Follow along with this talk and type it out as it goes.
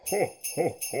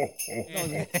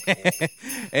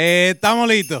Estamos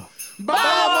listos.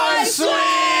 ¡Vamos al swing!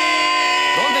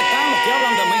 ¿Dónde están los que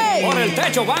hablan de mí? Por el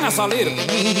techo van a salir.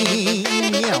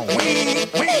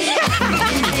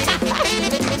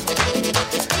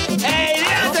 ¡Ey,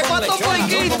 diante! ¿Cuántos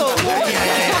puerquitos?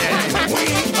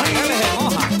 Papeles en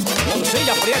hoja,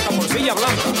 bolsilla prieta, bolsilla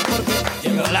blanca.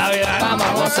 Llegó la vida, vamos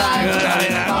a gozar. Llegó la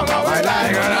vida, vamos a bailar.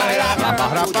 Llegó la vida, vamos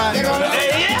a rapar.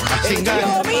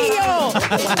 ¡Dios mío!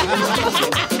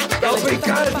 ¡A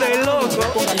picarte, loco!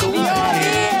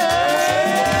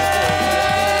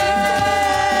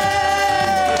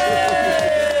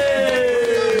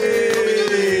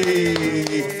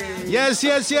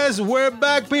 Yes. We're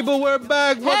back, people. We're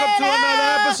back. Welcome to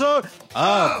another episode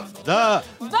of The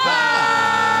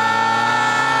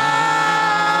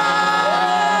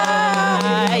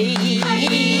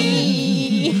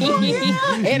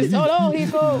El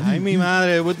zoológico. Ay, mi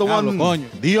madre. With the one, coño.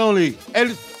 the only.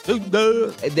 El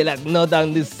De la No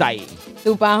Down This Side.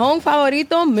 Tu pajón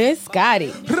favorito, Miss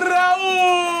Cari.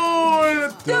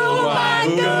 Raúl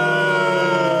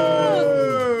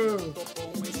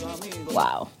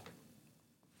Wow.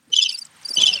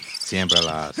 Siempre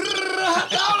las.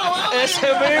 Ese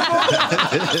mismo.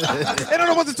 Era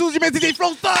no más DJ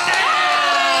Flow Star.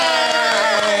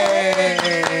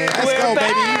 Let's go,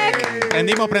 baby.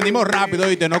 Prendimos rápido,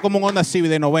 ¿viste? No como un Honda Civic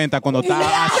de 90 cuando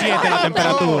está a 7 la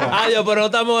temperatura. Adiós, pero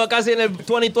estamos casi en el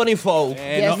 2024.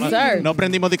 Yes, sir. No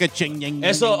prendimos de que ching.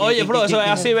 Eso, oye, bro, eso es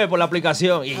así, ve, por la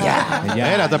aplicación. Y ya.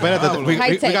 Espérate. We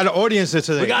High-tech. got audiences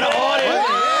today. Saludos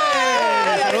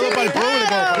Saludos para el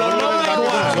público.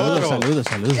 Saludos.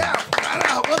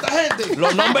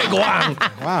 Los nombres Guan.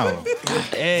 Wow.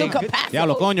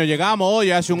 Diablo, coño, llegamos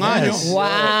hoy, hace un año. Wow.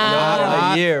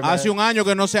 Hace un año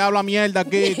que no se habla mierda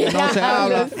aquí, que no se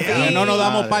habla, que no nos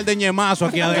damos par de ñemazos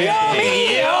aquí adentro.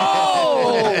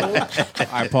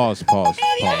 Ay, pause.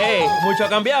 Ey, mucho ha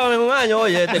cambiado en un año,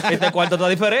 oye, este cuarto está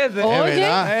diferente.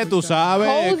 Oye, Tú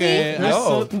sabes que...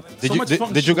 Yo.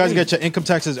 Did you guys get your income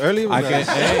taxes early?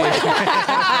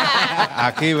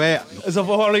 Aquí ve. Eso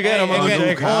fue Jorliguero,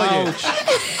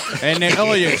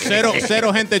 Oye,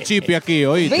 cero gente chipi aquí,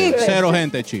 oíste. ¿Viste? Cero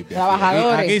gente chipi.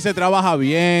 Trabajadores. Aquí se trabaja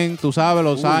bien, tú sabes,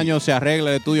 los años se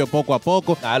arregla el estudio poco a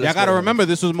poco. Dale, You gotta sí. remember,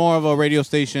 this was more of a radio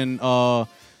station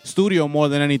studio more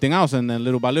than anything else, and then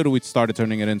little by little we started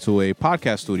turning it into a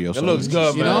podcast studio. It looks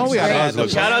good, you man. know, we had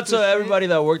Shout out to everybody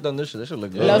that worked on this shit. This should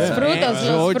look good. los frutos, los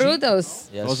Georgie. frutos.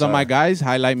 Yes, Those sir. are my guys,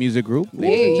 Highlight Music Group.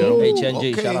 ladies and gentlemen.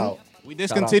 HNG, shout out. We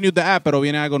discontinued the app, pero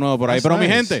viene algo nuevo por ahí. That's Pero mi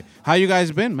nice. gente, how you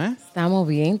guys been, man? Estamos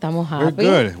bien, estamos We're happy.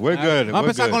 good. We're good. Vamos a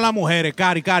empezar con las mujeres,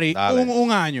 Cari. Dale.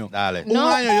 Un año. Dale. Un No.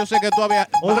 año, yo sé que tú habías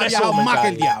Un viajado resumen, más que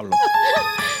el Cari. diablo.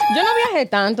 Yo no viajé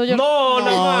tanto. Yo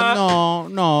No.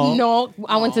 No,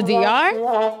 I went to DR.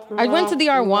 I went to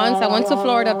DR once. I went to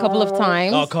Florida a couple of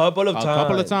times. A couple of A times.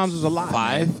 couple of times was a lot.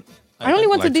 5? I only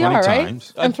went Like to DR, 20 right?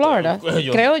 times. In Florida.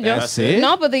 Creo yo. That's it?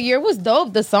 No, but the year was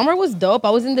dope. The summer was dope. I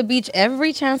was in the beach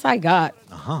every chance I got.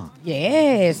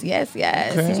 Yes.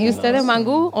 ¿Y ustedes,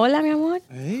 Mangú? Hola, mi amor.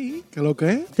 Hey, ¿qué lo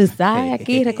que? Tú sabes,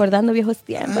 aquí recordando viejos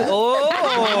tiempos. Oh.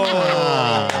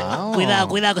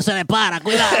 Cuidado, que se le para,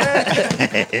 cuidado.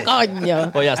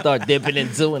 Coño. Voy a start dipping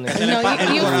and doing it.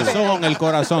 No, El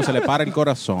corazón, se le para el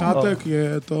corazón. Estate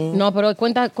quieto. No, pero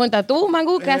cuenta tú,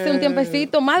 Mangú, que hace un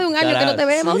tiempecito, más de un año que no te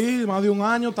vemos. Sí, más de un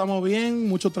año, estamos bien,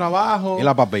 mucho trabajo. ¿Y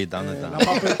la papita? ¿Dónde está?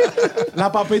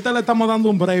 La papita le estamos dando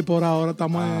un break por ahora.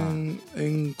 Estamos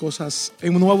en cosas,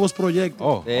 en nuevos proyectos.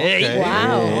 Oh, Ey. okay.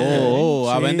 Wow.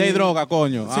 A Sí. vender droga,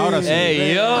 coño. Ahora sí.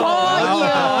 Ey, yo.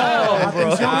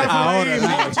 Atención, Ahora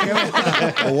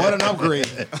Oh, what an upgrade.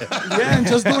 Yeah, and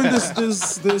just doing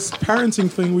this parenting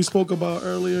thing we spoke about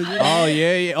earlier. You know? Oh,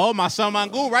 yeah. Oh, my son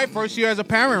Mangú, right? First year as a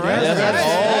parent, right?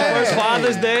 Oh, first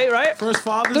Father's Day, right? First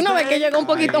Father's Tú no ves Day. que llegó un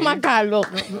poquito más calvo.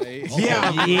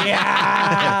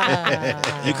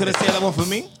 You could have said that one for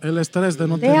me. El estrés de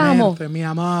no Te amo. tenerte, mi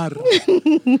amor.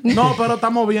 No, pero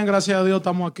estamos bien, gracias a Dios.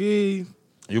 Estamos aquí.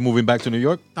 You moving back to New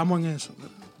York? Estamos en eso.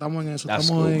 That's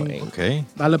Estamos cool, en man. Okay.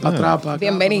 darle para atrás. Para acá,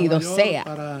 Bienvenido para Nueva York, sea.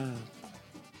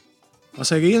 Para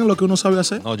seguir en lo que uno sabe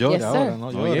hacer. No llores Yes, ahora, sir. no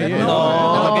Oh, llores. yeah, yeah.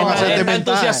 No, te pongas Él está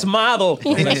sentimental. entusiasmado.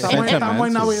 Estamos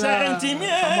en Navidad. Estamos en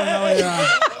Navidad.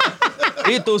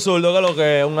 ¿Y tú, zurdo, qué es lo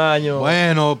que es? Un año.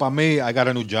 Bueno, para mí, I got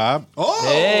a new job.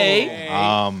 Hey.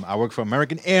 I work for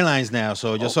American Airlines now,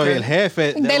 so yo soy el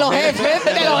jefe De los jefes.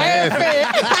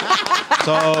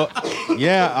 So,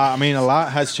 yeah, I mean, a lot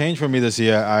has changed for me this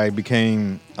year. I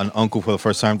became an uncle for the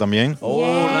first time también. Oh,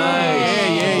 nice.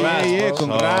 Yeah. So,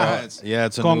 Congrats. yeah,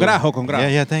 it's a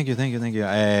Congrats. Yeah, thank you.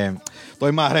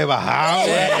 Estoy más rebajado.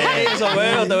 Ey, eso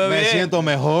veo, te ve Me bien. siento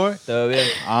mejor. Te ve bien.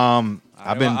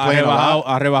 I've been playing a lot.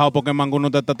 Ha rebajado porque Mango no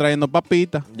te está trayendo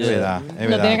papita. Es verdad, es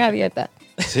No tiene verdad. dieta.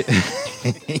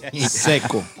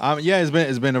 Seco. Yeah,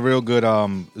 it's been a real good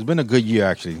it's been a good year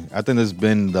actually. I think it's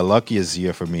been the luckiest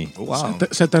year for me. Wow.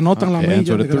 Se te notan las Okay, millas,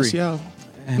 answer the three. desgraciado.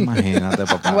 Imagínate,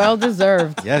 papá. Well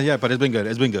deserved. Yeah, but it's been good.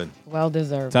 It's been good. Well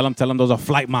deserved. Tell them those are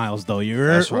flight miles, though.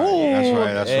 That's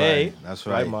right. Hey. That's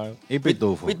Right, right. Mario. Y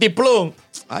pitufo. Pitiplum.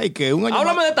 Ay, que un año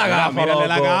Háblame de esta gafa, Mírale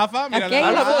la loco. gafa, mírale Aquí. la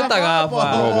Háblame de esta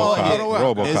gafa.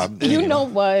 Robocop. You know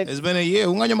what? It's been a year.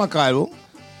 Un año más calvo.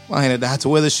 Imagínate, I had to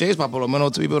wear the shades para por lo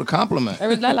menos to be able to compliment. Es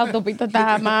verdad, la autopista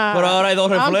está más. Pero ahora hay dos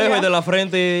reflejos amplia. de la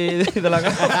frente y de la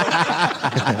gafa.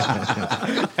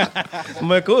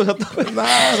 Me excusa.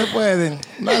 Nah, se puede.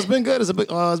 No, it's been good. It's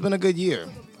been a good year.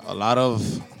 A lot of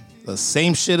the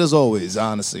same shit as always,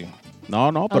 honestly. No,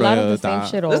 A pero lot of the está-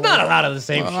 same shit. There's not a lot of the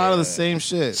same A lot of the shit. same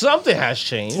shit. Something has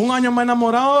changed. Un año más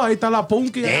enamorado, ahí está la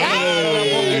punky.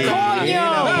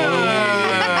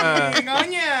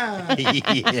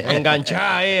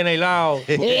 Enganchada ahí en el lado.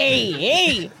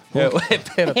 ¡Ey!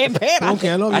 Espera. Espera. Punky,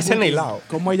 I love you, Hacen punky. hilado.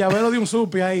 Como el llavero de un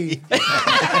supi ahí.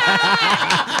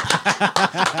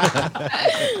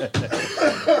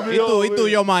 ¿Y tú,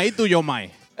 Yomai?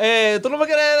 ¿Tú no me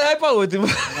quieres dejar para último?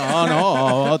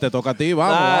 No, te toca a ti,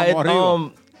 vamos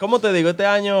arriba. ¿Cómo te digo? Este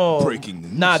año... Breaking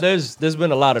news. Nah, there's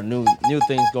been a lot of new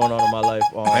things going on in my life.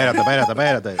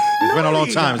 Espérate. It's been a long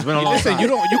time. Listen,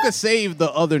 you can save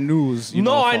the other news. You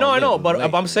No, I know. for But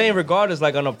later. I'm saying regardless,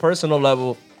 like on a personal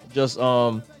level, just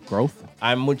Growth.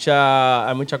 hay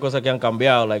mucha cosas que han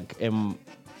cambiado, like in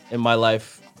my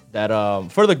life that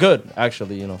for the good,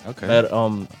 actually, you know. Okay. That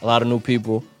a lot of new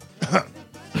people.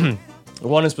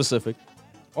 One in specific.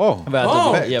 Oh.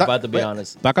 About to be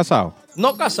honest. ¿Está casado?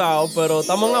 No casado, pero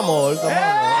estamos en amor.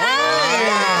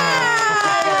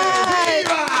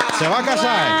 Se va a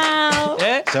casar.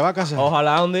 ¿Eh? Se va a casar.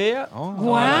 Ojalá un día.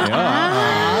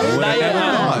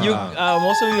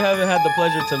 Most of you haven't had the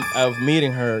pleasure of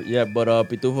meeting her yet, but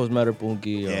Pitufos met her,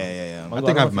 Punky. Yeah. I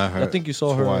think I've met her. I think you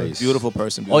saw her twice. Beautiful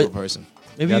person.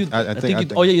 Maybe Yeah, you, I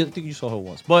think- Oh yeah, I think you saw her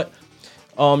once. But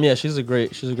yeah, she's a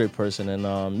great person,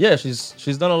 and yeah,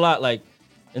 she's done a lot, like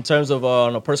in terms of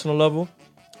on a personal level,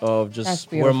 of That's just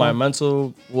beautiful. where my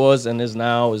mental was and is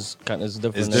now is kind of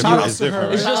different. It's And- different. Shout out It's to her.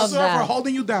 different, It's Shout out just to her for that.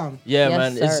 holding you down. Yeah, Yes,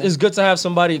 man, sir. it's good to have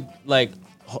somebody like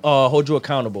hold you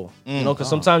accountable. You know, because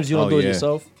sometimes you don't do it yeah.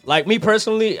 yourself. Like me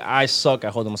personally, I suck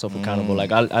at holding myself accountable.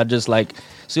 Like I just like,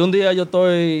 si un día yo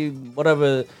estoy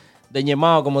whatever de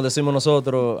ñemao, como decimos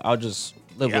nosotros, I'll just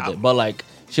live with it. But like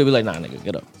she'll be like, nah, nigga,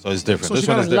 get up. So it's different. So This she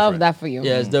one does is different. Love that for you.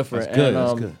 Yeah, it's different. That's good, And,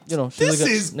 that's good. You know, she's This a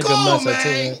good, is nigga gold, mess at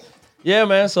man. too. Yeah,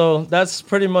 man. So that's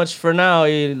pretty much for now.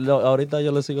 Y ahorita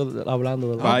yo le sigo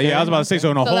hablando. Yeah, I was about to say, so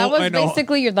in a So whole... that was in a-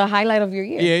 basically the highlight of your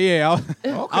year. Yeah.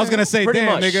 I was going to say, Pretty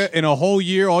damn, much. nigga, in a whole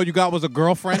year, all you got was a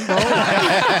girlfriend, bro?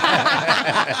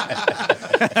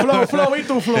 Flow, ¿y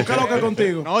tú, Flow? ¿Qué es lo que es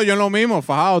contigo? No, yo en lo mismo,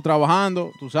 fajado,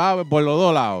 trabajando, tú sabes, por los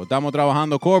dos lados. Estamos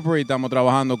trabajando corporate y estamos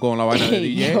trabajando con la vaina de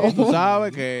DJ. Tú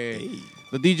sabes que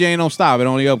the DJ don't stop, it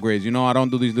only upgrades. You know, I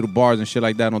don't do these little bars and shit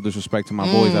like that. No disrespect to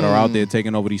my boys that are out there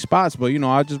taking over these spots, but you know,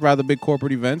 I just rather big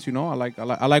corporate events. You know, I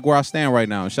like where I stand right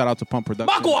now. And shout out to Pump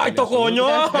Productions. ¡Va cuarto, coño!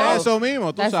 Eso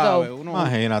mismo, tú That's sabes. dope. Uno,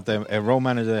 Imagínate, el road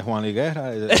manager de Juan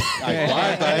Liguerra. Hay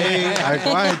cuarto ahí, hay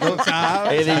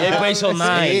cuarto. El DJ Peso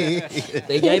Night.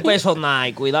 DJ Peso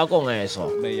Night. Cuidado con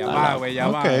eso. Bella va.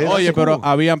 Okay, Oye, that's pero cool.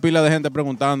 habían pila de gente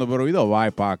preguntando, pero ¿y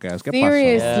Dubai Podcast? ¿Qué pasó?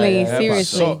 Seriously, Yeah,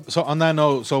 seriously. So on that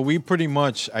note, so we pretty much,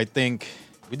 I think,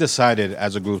 we decided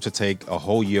as a group to take a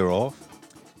whole year off.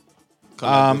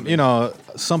 You know,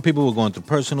 some people were going through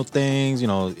personal things. You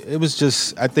know, it was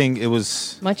just, I think it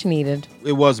was Much needed.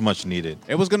 much needed.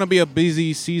 It was going to be a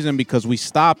busy season because we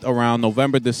stopped around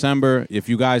November, December. If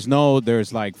you guys know,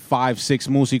 there's like 5-6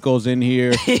 musicos in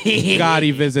here.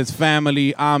 Gotti visits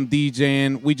family. I'm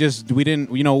DJing. We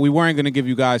didn't, you know, we weren't going to give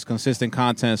you guys consistent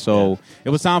content. So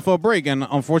it was time for a break. And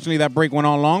unfortunately, that break went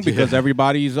on long because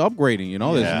everybody's upgrading. You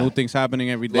know, there's Yeah. new things happening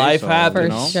every day. Life so, happens. For you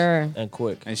know. sure. And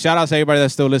quick. And shout out to everybody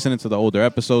that's still listening to the older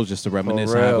episodes just to reminisce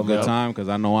and have a real, good man. time because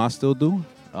I know I still do.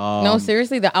 No,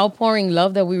 seriously, the outpouring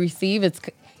love that we receive,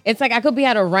 it's like I could be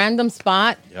at a random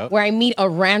spot Yep. where I meet a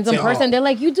random person. They're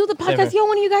like, "You do the podcast? Yo,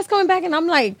 when are you guys coming back?" And I'm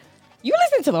like, "You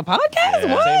listen to the podcast?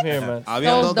 Same What?" here, man.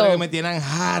 Habían dos So tres que dope. me tienen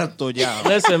harto ya.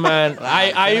 Listen, man.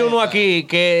 Hay uno aquí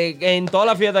que en toda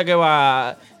la fiesta que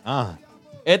va, Ah,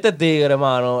 este tigre,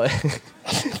 hermano.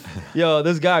 Yo,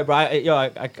 this guy, bro.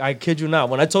 I kid you not.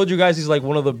 When I told you guys he's like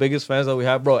one of the biggest fans that we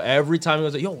have, bro. Every time he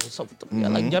was like, "Yo, what's up?"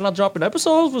 Like, you're not dropping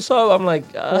episodes. What's up? I'm like,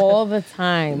 All the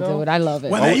time, dude. I love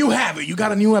it. Well, there you have it. You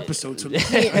got a new episode today.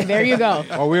 Hey, there you go.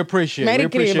 Oh, we appreciate Merry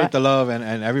Christmas. the love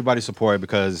and everybody's support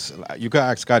because you could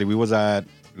ask Scotty. We was at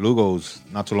Lugo's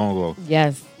not too long ago,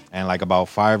 Yes. and like about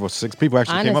 5 or 6 people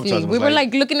actually came up to us. Honestly, And we was were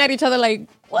like looking at each other like,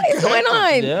 what is going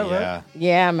on? yeah, man. yeah,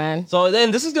 Yeah, man. So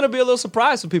then this is gonna be a little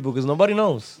surprise for people because nobody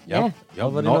knows. Yeah.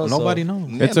 Nobody knows, nobody so-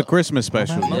 knows. It's a Christmas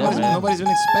special. Nobody's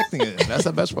been expecting it. That's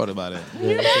the best part about it.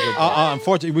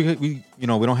 Unfortunately, we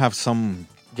we don't have some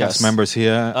Yes. cast members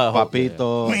here.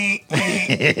 Papito.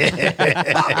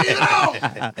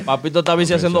 Papito está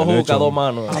bici haciendo juca a 2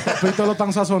 manos. Papito lo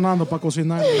están sazonando para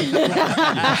cocinar.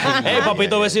 Hey,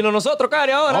 papito vecino nosotros,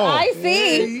 Cari, ahora. Ay,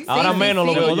 sí. Ahora Sí, menos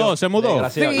sí, lo veo yo. Se mudó.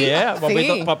 Desgraciado. Sí, Yeah,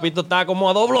 papito, sí. papito está como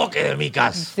a 2 bloques de mi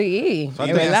casa. Sí,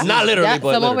 es verdad. Not literally, Ya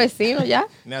but somos literally. vecinos ya.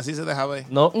 Ni así se dejaba ahí.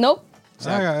 No. Nope.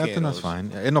 I think that's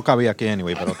fine. Él no cabía aquí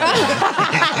anyway, pero.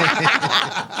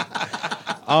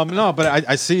 No, but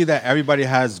I see that everybody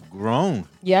has grown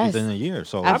Yes. within a year.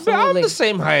 So I'm Absolutely. the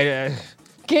same height.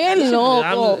 Qué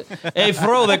loco. Hey,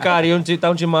 Fro de Cari, está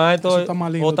un chima alto. Eso está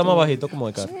más lindo O está más todo. bajito, como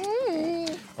de Cari.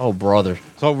 Oh, brother.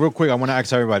 So real quick, I want to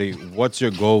ask everybody, what's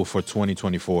your goal for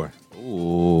 2024?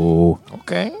 Ooh.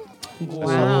 Okay.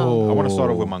 Wow. I want to start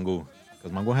off with Mangu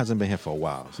because Mangu hasn't been here for a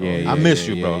while. So Yeah, I miss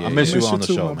you, yeah, bro. yeah, I miss I you miss on you the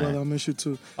too, show, my brother. I man. miss you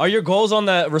too. Are your goals on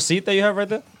that receipt that you have right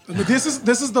there? This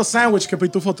is the sandwich que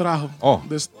Pitufo trajo. Oh.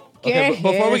 This, Okay, ¿Qué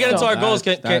before we get into es our eso? goals,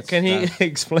 That's- can he that's-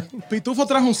 explain Pitufo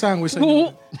trajo un sándwich,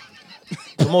 señor.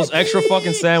 the most extra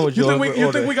fucking sandwich You you'll think, ever you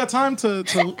order? think we got time to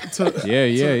Yeah,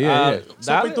 yeah, yeah.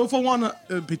 So Dale?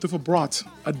 Pitufo brought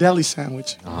a deli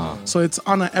sandwich. So it's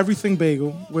on an everything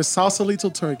bagel with sausalito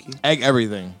turkey, Egg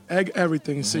everything. egg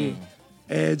everything. See,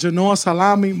 Genoa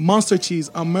salami, Munster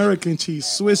cheese, American cheese,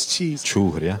 Swiss cheese,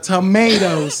 Churria.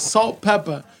 tomatoes, salt,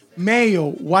 pepper,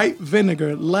 mayo, white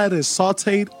vinegar, lettuce,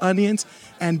 sautéed onions,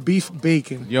 and beef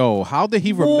bacon. Yo, how did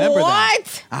he remember that?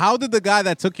 What? How did the guy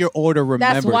that took your order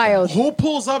remember That's wild. Who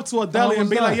pulls up to a deli and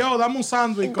be like, yo, dame un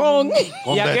sándwich con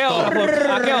 ¿Y a qué hora fue?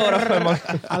 ¿A qué hora fue, man?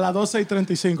 a las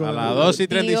 12:35? A las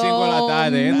 2:35 de la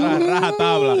tarde, entra a raja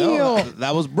tabla. Mío.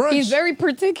 That was brunch. He's very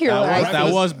particular.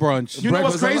 That was brunch. You know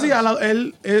what's Breakfast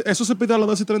crazy? Eso se pide a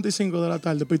las 2:35 de la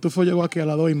tarde. Pitufo llegó aquí a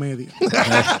las 2:30.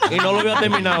 Y no lo había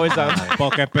terminado esa.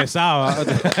 Porque pesaba.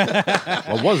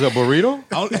 What was it, a burrito?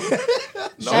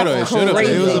 Should've, should've.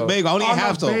 crazy. It was a bagel. I only ate On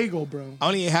half a though. bagel, bro. I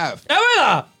only ate half.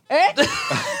 ¡Es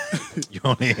verdad! You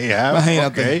only have? Imagínate.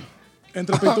 Okay.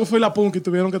 Entre Pitufo y la Punky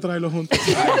tuvieron que traerlo juntos.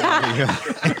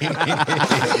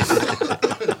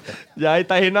 Ya ahí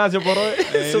está el gimnasio por hoy.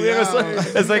 Subiendo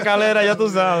esa escalera, ya tú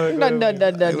sabes. No, no,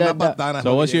 no, no, Una no, no. patana.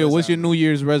 So what's your New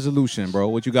Year's resolution, bro?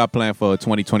 What you got planned for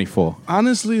 2024?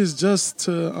 Honestly, it's just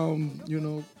to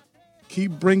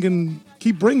keep bringing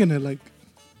it. Like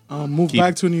move Keep-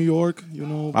 back to New York.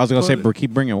 I was gonna say, put bro,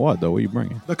 keep bringing what though? What are you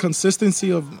bringing? the consistency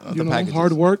of the packages.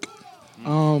 hard work.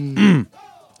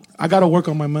 I gotta work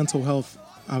on my mental health.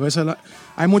 A veces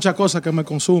hay muchas cosas que me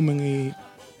consumen y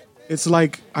it's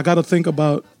like I gotta think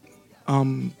about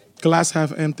glass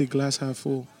half empty, glass half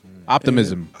full.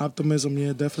 Optimism. Optimism,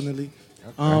 yeah, definitely.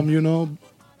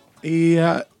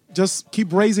 Just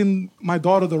keep raising my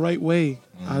daughter the right way.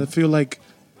 I feel like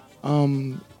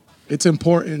it's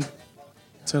important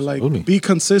to like Absolutely. be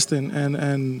consistent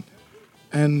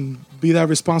and be that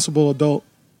responsible adult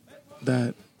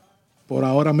that por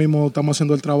ahora mismo estamos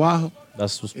haciendo el trabajo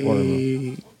That's what's important,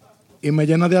 man. y me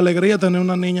llena de alegría tener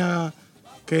una niña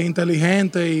que es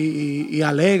inteligente y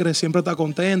alegre, siempre está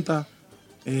contenta.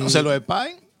 ¿No se lo de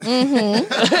pai?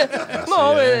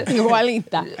 No,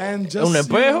 Igualita. And just Un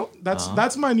espejo.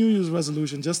 that's my New Year's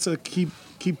resolution, just to keep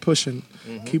pushing,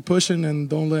 keep pushing, and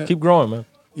don't let. keep growing, man.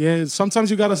 Yeah, sometimes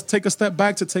you gotta take a step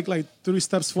back to take like 3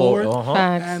 steps forward. Uh-huh.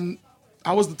 Facts. And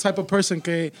I was the type of person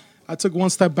que I took 1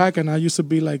 step back, and I used to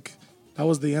be like, that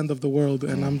was the end of the world.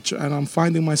 And I'm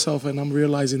finding myself, and I'm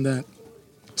realizing that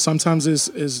sometimes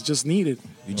is just needed.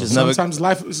 You just never- sometimes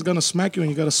life is gonna smack you,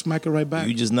 and you gotta smack it right back.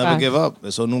 You just never Facts. give up.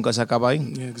 Eso nunca se acaba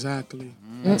ahí. Yeah, exactly.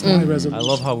 That's my resolution. I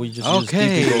love how we just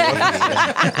Okay. use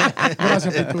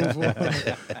Gracias,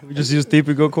 Pitufo. we just use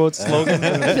typical quotes, slogans.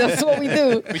 That's what we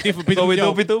do. Pitufo,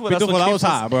 Yo, Pitufo, that's Pitufo, what that keeps was us-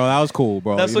 hot, bro. That was cool,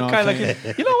 bro. That's You know what kind I'm of saying?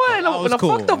 keeps. You know what? In was a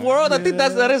cool. fucked up world, I think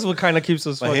that is what kind of keeps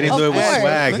us. But he fucking- didn't do it with course.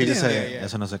 swag. He just said,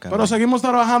 eso no se cae. Pero seguimos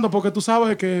trabajando porque tú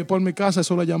sabes que por mi casa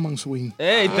eso le llaman swing.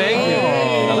 Hey, thank you.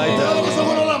 I like that. Todos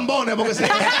somos unos lambones porque se...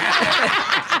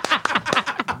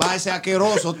 Va ese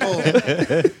asqueroso todo.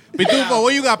 Pitufo,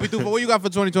 what you got, Pitufo? What you got for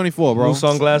 2024, bro? Blue I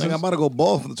sunglasses. think I'm about to go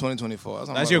bald for the 2024.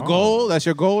 That's your goal? That's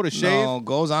your goal to shave? No,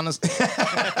 goals honest.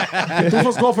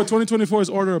 Tufos goal for 2024 is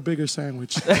order a bigger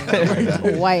sandwich.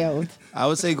 Wild. I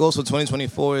would say goals for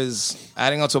 2024 is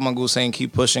adding on to what Mangu saying,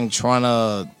 keep pushing, trying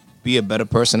to be a better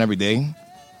person every day.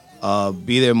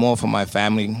 Be there more for my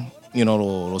family. You know,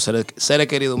 los seres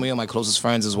queridos míos, my closest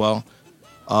friends as well.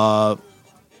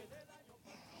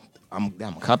 I'm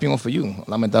copying for you,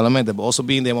 lamentablemente, but also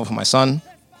being there more for my son,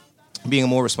 being a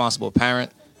more responsible parent.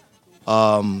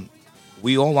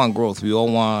 We all want growth. We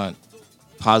all want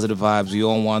positive vibes. We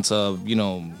all want to,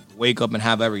 wake up and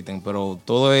have everything. Pero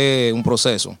todo es un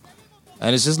proceso.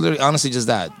 And it's just literally, honestly, just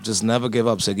that. Just never give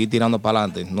up. Seguir tirando para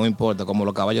adelante. No importa, como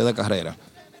los caballos de carrera.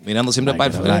 Mirando siempre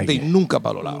para el frente y nunca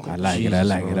para los lados. I like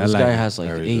it. This guy has like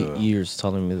 8 years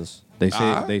telling me this. They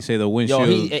say the Yo,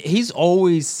 windshield. he's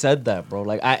always said that, bro.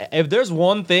 Like, if there's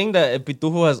one thing that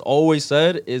Pitufo has always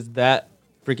said is that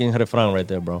freaking refrán right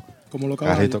there, bro. Como lo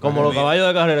caballos. Como los caballos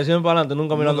de carrera, siempre para adelante,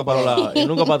 nunca mirando para los lados, y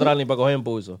nunca para atrás ni para coger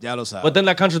impulso. Ya lo sabe. But then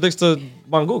that contradicts to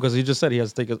Mangu, because he just said he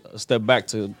has to take a step back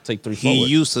to take 3 He forward.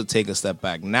 used to take a step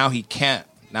back. Now he can't.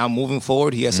 Now moving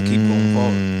forward, he has to keep going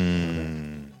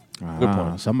forward. Good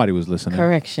point. Somebody was listening.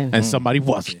 Correction. And somebody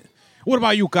wasn't. What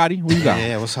about you, Gotti? What you got?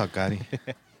 Yeah, what's up, Gotti?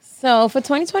 So for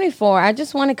 2024, I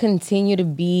just want to continue to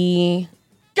be.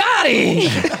 Gotti!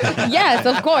 Yes,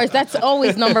 of course. That's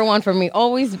always number one for me.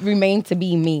 Always remain to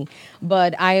be me.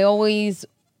 But I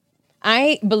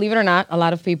believe it or not, a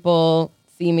lot of people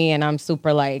see me and I'm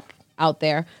super like out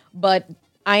there. But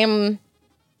I am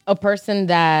a person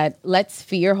that lets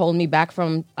fear hold me back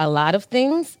from a lot of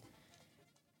things.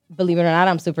 Believe it or not,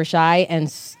 I'm super shy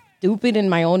and stupid in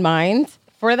my own mind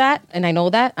for that. And I know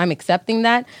that. I'm accepting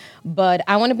that. But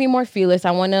I want to be more fearless.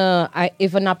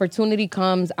 If an opportunity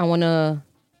comes, I want to.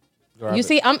 You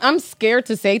see, I'm scared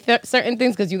to say certain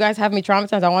things because you guys have me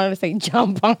traumatized. I wanted to say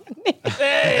jump on it.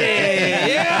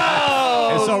 Hey,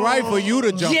 yo! It's all right for you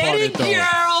to jump on it, though.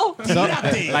 girl!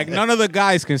 Like, none of the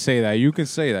guys can say that. You can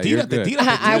say that. You're good.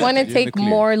 I want to take clear.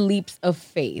 more leaps of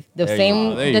faith. The There you same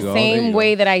go. There you go. There you go.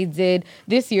 way that I did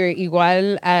this year,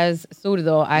 igual as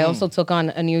Zurdo, I also took on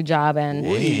a new job and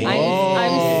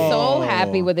I'm so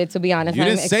happy with it, to be honest. You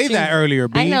didn't say that earlier,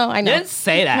 B. I know. You didn't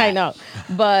say that. I know.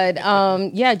 But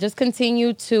yeah, just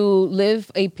continue to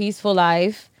live a peaceful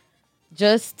life.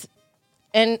 Just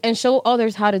and show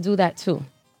others how to do that too.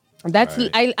 That's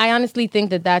I honestly think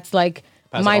that's like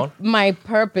Pass it on. my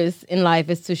purpose in life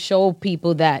is to show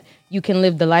people that you can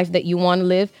live the life that you want to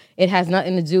live. It has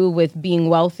nothing to do with being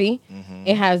wealthy.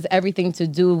 It has everything to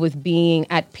do with being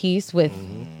at peace with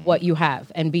what you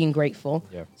have and being grateful.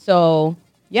 Yeah. So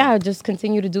yeah, just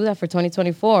continue to do that for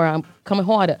 2024. I'm coming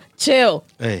harder. Chill.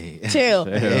 Hey. Chill.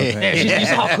 You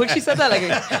saw how quick she said that? Like,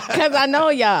 Because I know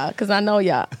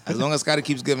y'all. As long as Scotty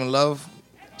keeps giving love,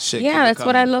 shit. Yeah, that's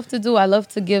what I love to do. I love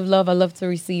to give love. I love to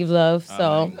receive love.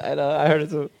 So, I know, I heard it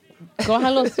too.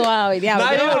 cójalo suave. Diablo.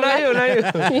 Not you.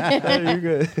 You're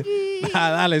good.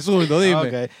 Dale, Zurdo, dime.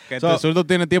 Okay. Que So- Zurdo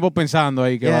tiene tiempo pensando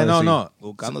ahí. Que va Yeah, a no, decir. no.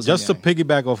 Buscando Just to señales.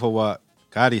 piggyback off of what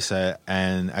Gotti said,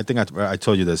 and I think I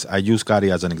told you this, I use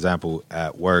Gotti as an example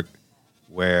at work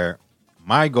where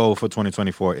my goal for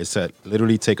 2024 is to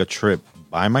literally take a trip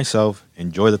by myself,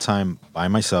 enjoy the time by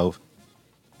myself.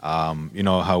 You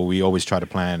know how we always try to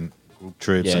plan group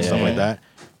trips and stuff like that.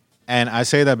 And I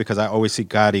say that because I always see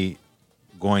Gotti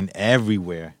going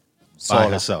everywhere by Sola.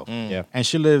 herself. Yeah. And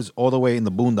she lives all the way in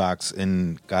the boondocks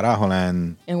in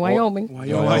Carajoland. In Wyoming.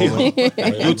 You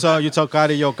tell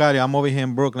Gotti, yo, Gotti, I'm over here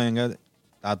in Brooklyn.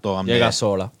 Tato, I'm there. Llega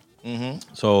sola.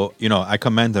 So, you know, I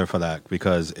commend her for that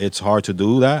because it's hard to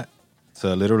do that.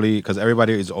 To literally, because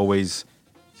everybody is always,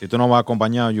 si tú no vas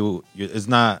acompañado, you it's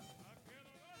not,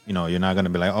 you know, you're not going to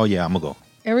be like, oh, yeah, I'm going to go.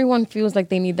 Everyone feels like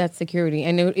they need that security,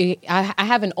 and I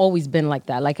haven't always been like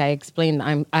that. Like I explained,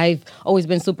 I've always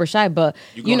been super shy, but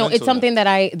you know, it's something that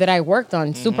I worked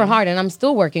on super hard, and I'm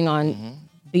still working on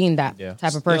being that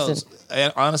type of person.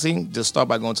 And honestly, just start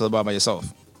by going to the bar by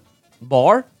yourself.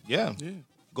 Bar? Yeah.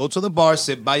 Go to the bar,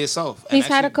 sit by yourself. and He's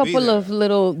had a actually be couple there. of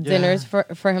little dinners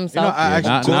for himself. I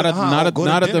Not go a to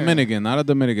dinner. Dominican, not a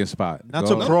Dominican spot. Not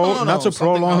Go. to no, not to something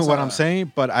prolong what outside. I'm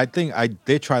saying, but I think I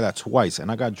did try that twice, and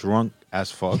I got drunk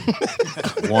as fuck.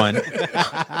 One,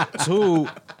 two,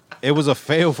 it was a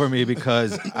fail for me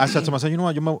because I said to myself, you know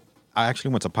what, I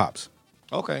actually went to Pops,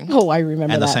 Okay. Oh, I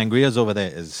remember and the that. sangrias over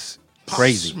there is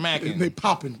crazy. Smacking. They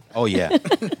popping. Oh yeah.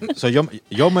 So yo me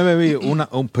bebí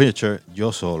un pitcher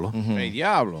yo solo. Hey,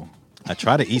 diablo. I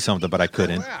tried to eat something, but I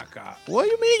couldn't. What do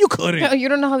you mean you couldn't? You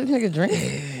don't know how these niggas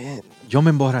drink? Yo me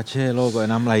emborraché, loco,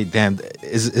 and I'm like, damn,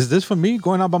 is this for me?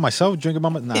 Going out by myself, drinking by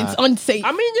myself? Nah. It's unsafe.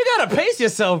 I mean, you gotta pace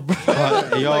yourself, bro.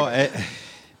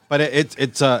 But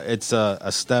it's a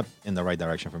step in the right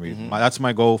direction for me. That's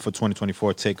my goal for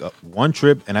 2024. Take one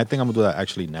trip, and I think I'm gonna do that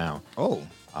actually now. Oh.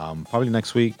 Probably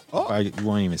next week. You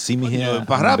won't even see me here. I'm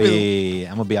pa' gonna rápido.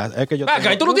 be. Es que yo Acá,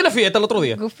 y tú no tienes fiesta el otro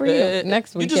día. Good for you.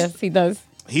 Next week, yes, he does.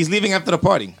 He's leaving after the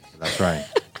party. That's right.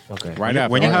 Okay. Right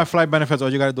after. When you have flight benefits, all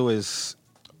you gotta do is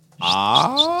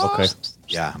Okay.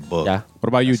 book. Yeah. What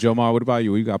about you, Jomar? What about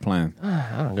you? What you got planned?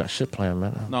 I don't got shit planned,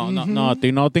 man. No,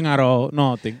 nothing at all.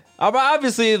 Nothing.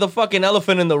 Obviously, the fucking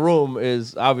elephant in the room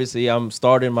is obviously I'm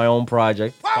starting my own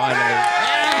project. Finally.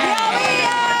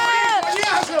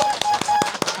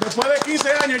 Después de 15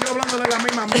 años yo hablando de la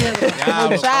misma mierda.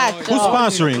 Muchacho. Who's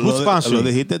sponsoring? Who's Lo sponsoring?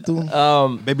 dijiste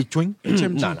tú. Baby Twin?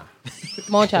 Nah.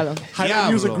 Monchalo.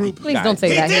 High Music Group. Please don't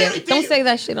say that here. Don't say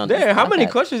that shit on this Damn, how many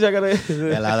podcast. questions I gotta?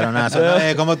 El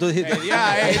ladronazo. ¿Cómo tú dijiste?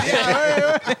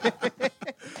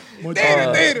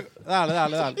 Dale.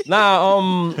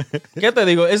 Nah, ¿qué te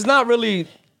digo? It's not really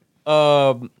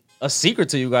a secret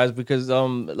to you guys because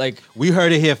like We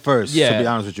heard it here first, Yeah. to be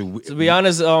honest with you. to be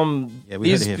honest, we heard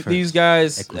it here first. these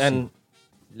guys Exclusive. and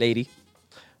lady,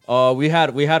 we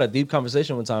had a deep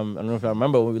conversation one time. I don't know if I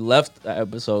remember when we left that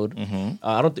episode.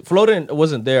 I don't think Flo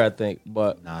wasn't there, I think,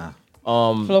 but Nah.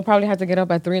 Flo probably had to get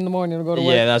up at 3 a.m. to go to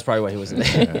work. yeah, that's probably why he wasn't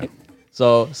there.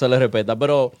 so le respeta.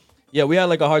 But yeah, we had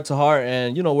like a heart to heart,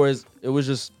 and whereas it was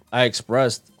just I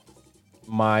expressed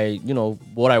my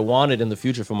what I wanted in the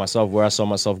future for myself, where I saw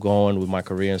myself going with my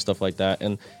career and stuff like that.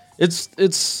 And it's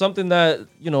something that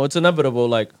it's inevitable.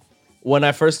 Like when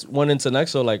I first went into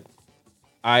Nexo, like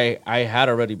I had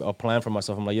already a plan for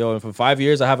myself. I'm like, yo, and for 5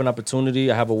 years I have an opportunity,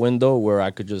 I have a window where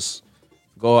I could just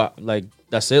go out, like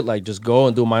that's it, like just go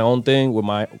and do my own thing with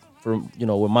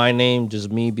with my name,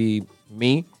 just me be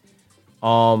me.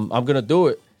 I'm gonna do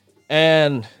it.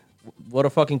 And what a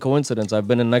fucking coincidence. I've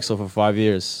been in Nexo for 5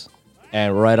 years.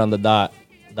 And right on the dot,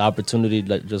 the opportunity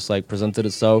that just like presented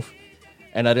itself,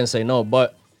 and I didn't say no.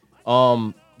 But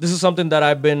this is something that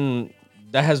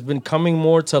has been coming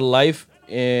more to life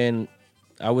in,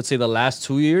 I would say, the last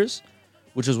 2 years,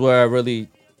 which is where I really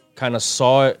kind of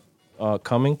saw it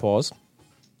coming. Pause.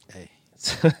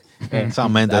 Esa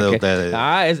mente de ustedes.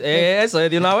 Eso es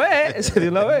de una vez. Eso es de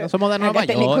una vez. Somos de Hay Nueva que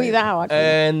tener York. cuidado aquí.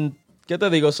 And ¿qué te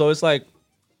digo? So it's like,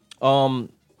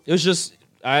 it was just,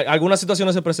 algunas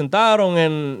situaciones se presentaron,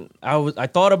 and I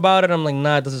thought about it. I'm like,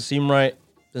 nah, it doesn't seem right.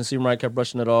 Didn't seem right. Kept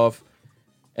brushing it off.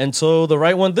 And so the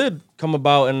right one did come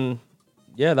about, and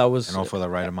yeah, that was. And all for the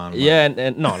right amount of money. Yeah,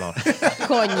 and no.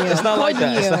 Coño. It's not like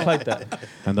that. It's not like that.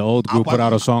 And the old group put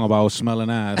out a song about smelling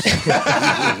ass.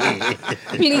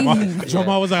 Please.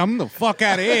 Jomar was like, I'm the fuck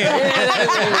out of here.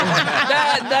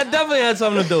 That definitely had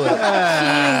something to do with it.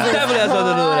 Definitely had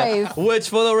something to do with it. Which,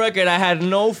 for the record, I had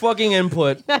no fucking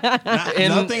input.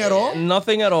 Nothing at all?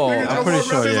 Nothing at all. I'm pretty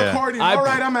sure, yeah. All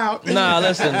right, I'm out. Nah,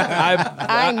 listen.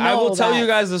 I will tell that. you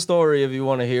guys the story if you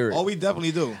want to hear it. Oh, we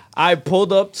definitely do. I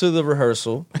pulled up to the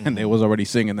rehearsal. And they was already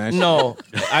singing that shit. No,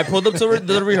 I pulled up to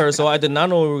the rehearsal. I did not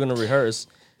know we were gonna rehearse.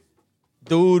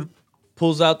 Dude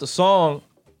pulls out the song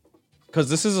because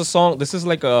this is a song. This is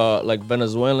like a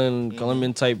Venezuelan,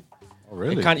 Colombian type. Oh,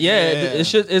 really?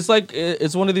 It's like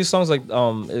it's one of these songs like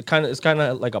it's kind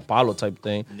of like a Palo type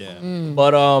thing. Yeah.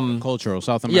 But Cultural,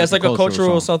 South American. yeah, it's like a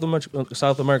cultural song.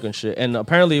 South American shit. And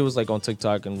apparently it was like on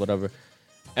TikTok and whatever.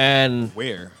 And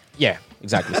Where? yeah,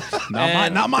 exactly.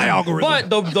 Not my algorithm.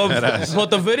 But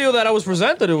the video that I was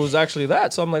presented, it was actually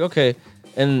that. So I'm like, okay.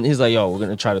 And he's like, yo, we're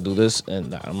gonna try to do this.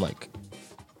 And I'm like,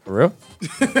 for real?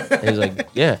 And he's like,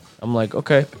 yeah. I'm like,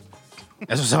 okay.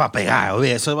 Eso se va a pegar,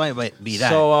 oye, eso va a virar.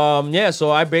 So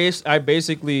so I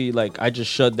basically like I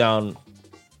just shut down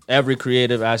every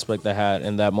creative aspect I had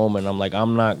in that moment. I'm like,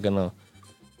 I'm not gonna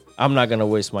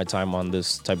waste my time on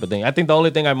this type of thing. I think the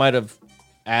only thing I might have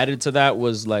added to that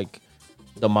was like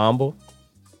the mambo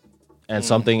and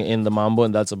something in the mambo,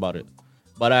 and that's about it.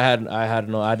 But I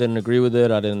didn't agree with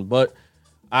it. But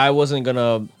I wasn't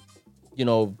gonna,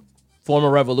 form a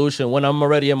revolution when I'm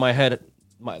already in my head,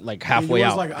 like halfway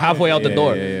out, halfway out the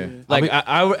door. yeah. Like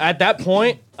I at that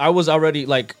point, I was already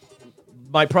like,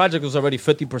 my project was already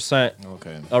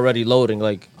 50% already loading.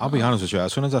 Like I'll be honest with you.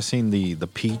 As soon as I seen the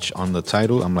peach on the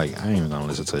title, I'm like, I ain't even gonna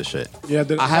listen to this shit. Yeah,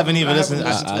 I haven't even listened.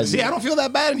 to See, I don't feel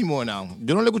that bad anymore now.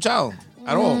 Yo no le he escuchado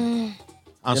at all.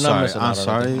 I'm You're not sorry. missing I'm out on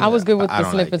sorry. I was good with I the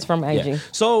don't like snippets it. from IG. yeah.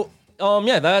 So that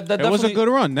It was a definitely good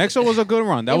run. Nexo was a good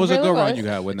run. That It was a really good run was. you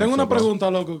had with Tengo Nexo. una bro.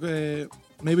 pregunta, loco, que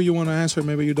maybe you want to answer,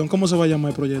 maybe you don't. ¿Cómo se va a llamar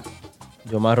el proyecto?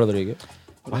 Yomar Rodriguez.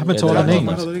 What happened to Yeah, all the de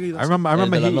la names? nota. I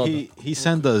remember de la nota. he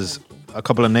sent us a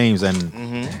couple of names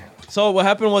and So what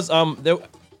happened was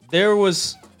there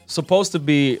was supposed to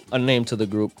be a name to the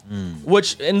group,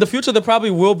 which in the future there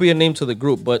probably will be a name to the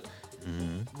group, but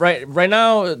right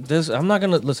now I'm not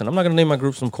gonna name my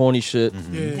group some corny shit.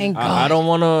 Thank I God. don't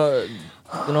want to,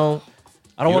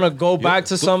 I don't want to go back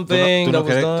to something tú that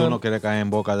was Tú no done. quieres caer en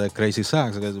boca de Crazy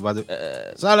Sax.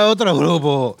 Sale otro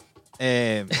grupo.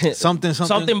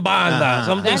 Something banda,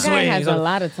 something That guy swing. has a something-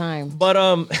 lot of time. But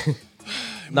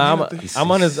nah,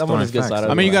 I'm on his good side.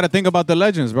 I mean, you got to think about the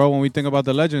legends, bro. When we think about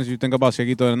the legends, you think about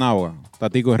Cieguito de Nahua,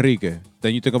 Tatico Enrique.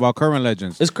 Then you think about current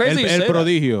legends. It's crazy you El say that.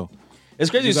 Prodigio. It's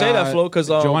crazy you say got that, Flo, because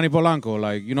Giovanni Polanco,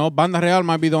 like, Banda Real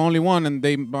might be the only one, and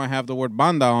they might have the word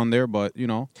banda on there, but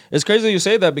it's crazy you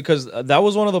say that because that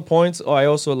was one of the points. I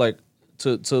also like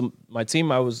to my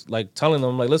team. I was like telling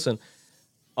them, like, listen,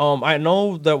 I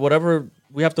know that whatever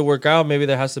we have to work out, maybe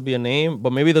there has to be a name,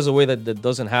 but maybe there's a way that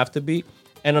doesn't have to be.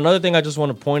 And another thing I just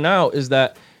want to point out is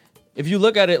that if you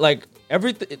look at it, like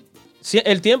everything,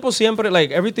 el tiempo siempre,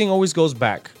 like everything always goes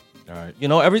back. All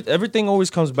right. Everything always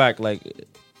comes back. Like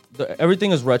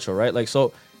everything is retro, right? Like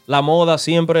so, la moda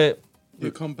siempre.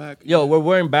 You come back. Yo, we're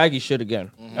wearing baggy shit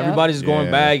again. Everybody's going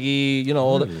Yeah. baggy,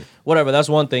 all the, whatever. That's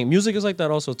one thing. Music is like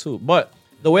that also too. But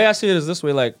the way I see it is this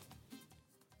way, like,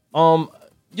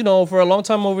 for a long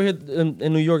time over here in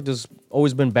New York, there's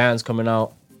always been bands coming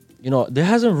out. There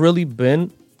hasn't really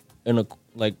been an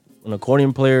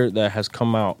accordion player that has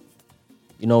come out.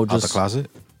 Just Out the closet?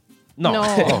 no, No.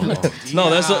 no,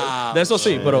 de eso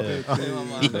sí, pero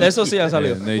de eso sí ha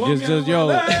salido. and they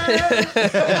just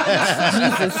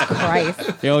Jesus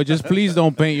Christ. just please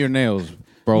don't paint your nails,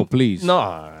 bro, please. No,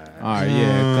 All right,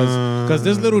 yeah, because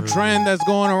this little trend that's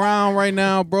going around right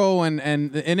now, bro, and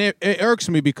it irks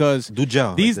me because Do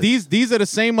gel, these like this. these are the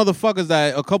same motherfuckers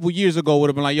that a couple years ago would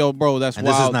have been like, yo, bro, that's And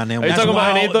this wild. is not nail. are you That's talking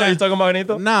about wild. Anito? Are you talking about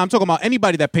Anito? Nah, I'm talking about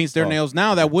anybody that paints their nails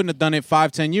now that wouldn't have done it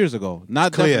 5-10 years ago.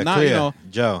 Not Clear, not clear.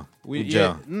 Gel. Do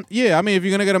gel. yeah. I mean, if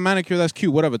you're gonna get a manicure, that's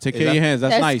cute. Whatever, take care of your hands.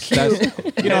 That's That's nice.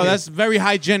 cute. That's that's very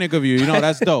hygienic of you.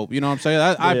 That's dope. You know what I'm saying?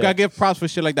 I Yeah. gotta give props for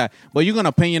shit like that. But you're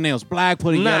gonna paint your nails black,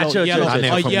 put a Nah, chill, yellow chill,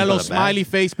 chill. a yellow From the smiley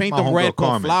back. face, paint My them homegirl red, put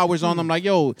Carmen. flowers on them. Like,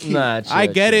 yo, Nah, chill, I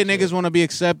get chill, it. Niggas want to be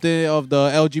accepted of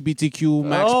the LGBTQ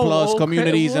max Oh, plus okay,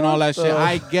 communities and all that what shit. the-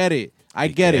 I get it. I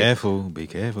get it. Be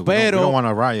careful. Pero- we don't want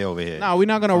to riot over here. No, we're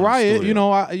not gonna On the riot. studio.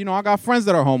 I got friends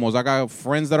that are homos. I got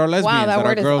friends that are lesbians. that that are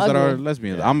word is girls that are ugly.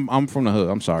 lesbians. I'm from the hood.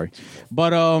 I'm sorry,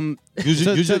 but Use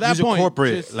to your that point,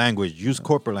 corporate just- language. Use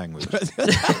corporate language.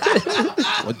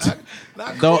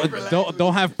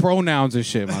 don't have pronouns and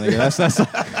shit, man. That's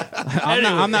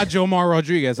I'm not Jomar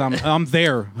Rodriguez. I'm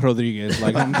there Rodriguez.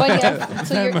 Like I'm, But yes,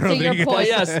 to your Rodriguez. point. But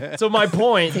yes, to my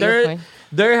point, To your point.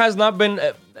 there has not been,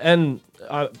 and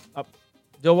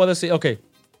yo, what I say? Okay,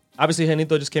 obviously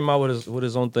Genito just came out with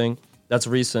his own thing. That's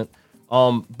recent.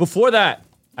 Before that,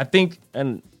 I think,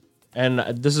 and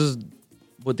this is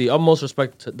with the utmost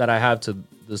respect that I have to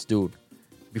this dude.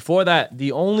 Before that,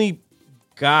 the only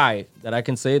guy that I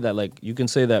can say that, like, you can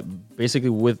say that basically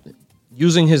with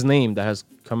using his name that has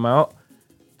come out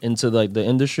into like the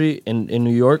industry in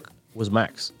New York was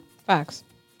Max. Facts.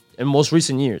 In most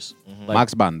recent years. Like,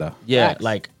 Max Banda. yeah, Facts.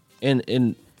 like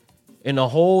in a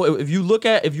whole. If you look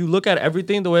at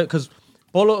everything the way, because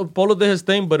Polo did his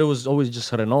thing, but it was always just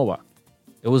Renova.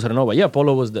 It was Renova. Yeah,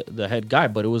 Polo was the head guy,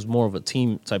 but it was more of a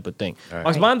team type of thing.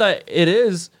 Max Banda, it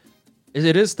is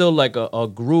still like a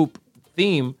group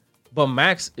theme, but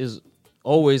Max is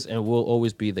always and will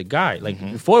always be the guy. Like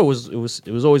before, it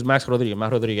was always Max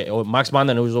Rodriguez, or Max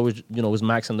Banda, and it was always it was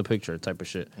Max in the picture type of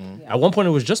shit. At one point,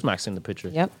 it was just Max in the picture.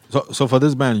 Yep. So for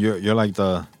this band, you're like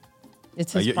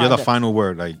It's his you're the project. final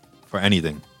word, like for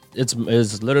anything. It's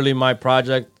literally my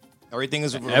project. Everything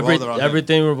is Every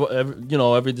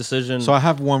decision. So I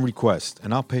have one request,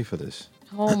 and I'll pay for this.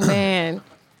 Oh man.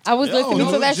 I was listening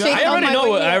to that shit I on already my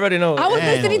know way it. I here. already know it. I was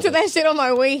Man. listening to that shit on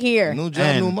my way here. New job,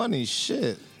 And- new money.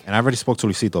 Shit. And I already spoke to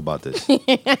Luisito about this.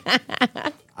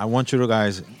 I want you to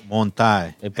guys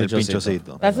montar el pinchocito.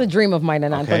 pinchocito. That's a dream of mine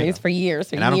and Okay. Anthony's for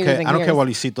years. And I don't years care. and I don't care years. what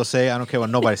Luisito say. I don't care what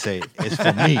nobody say. It's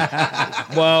for me.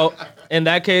 Well, in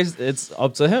that case, it's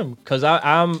up to him because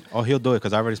I'm. Oh, he'll do it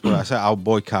because I already spoke. I said I'll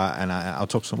boycott and I'll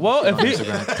talk some. Well, shit on if he-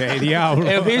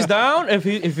 Instagram. If he's down, if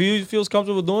he feels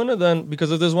comfortable doing it, then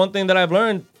because if there's one thing that I've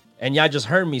learned, and y'all just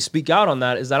heard me speak out on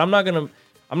that, is that I'm not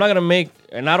gonna make,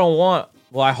 and I don't want.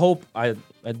 Well, I hope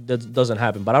that doesn't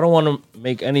happen, but I don't want to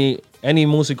make any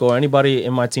music or anybody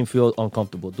in my team feel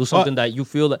uncomfortable. Do something that you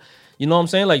feel that, you know what I'm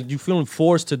saying? Like you feeling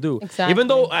forced to do. Exactly. Even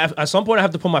though at some point I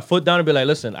have to put my foot down and be like,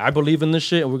 listen, I believe in this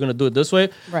shit and we're gonna do it this way.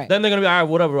 Right. Then they're gonna be, all right,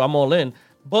 whatever, I'm all in.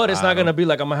 But it's not gonna be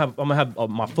like I'm gonna have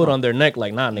my foot on their neck,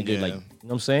 like, nah, nigga, Yeah. like, you know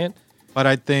what I'm saying? But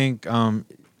I think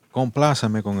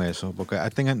Compláceme con eso, porque I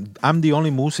think I'm the only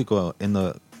músico in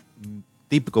the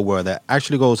typical world that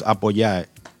actually goes a apoyar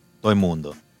todo el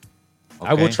mundo.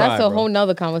 I will Okay? try. That's a bro. whole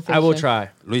nother conversation. I will try.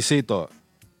 Luisito,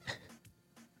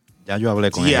 ya yo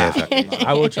hablé con el jefe aquí.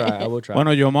 I will try. I will try.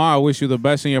 Bueno, Yomar, I wish you the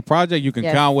best in your project. You can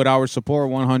Yes. count with our support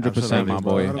 100%, my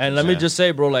boy. Absolutely, And let me just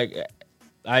say, bro, like,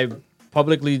 I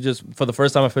publicly just, for the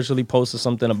first time, officially posted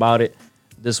something about it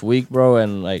this week, bro.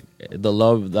 And, like, the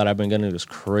love that I've been getting is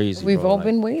crazy. We've bro. all Like,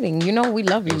 been waiting. You know we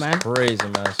love you, it's man. crazy,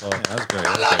 man. So, That's great.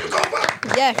 That's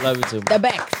great. Yes. love you too, The bro.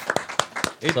 best.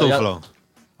 ¿Y So tú, ya- Flo?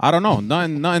 I don't know,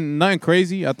 nothing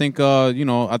crazy. I think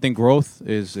I think growth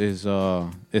is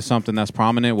something that's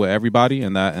prominent with everybody,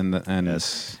 and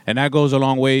Yes. and that goes a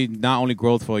long way. Not only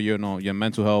growth for your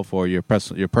mental health or your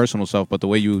personal self, but the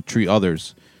way you treat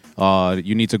others.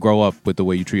 You need to grow up with the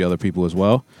way you treat other people as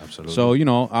well. Absolutely.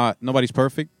 So nobody's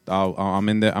perfect. I'm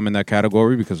in that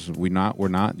category because we're not.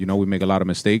 We make a lot of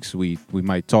mistakes. We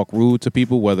might talk rude to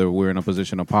people, whether we're in a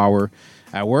position of power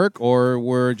at work or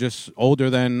we're just older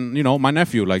than my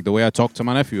nephew. Like the way I talk to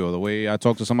my nephew or the way I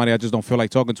talk to somebody I just don't feel like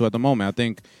talking to at the moment. I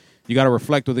think you got to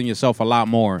reflect within yourself a lot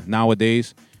more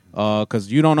nowadays. Because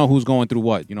you don't know who's going through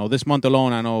what. This month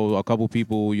alone, I know a couple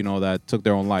people, that took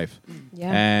their own life.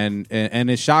 Yeah. And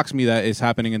it shocks me that it's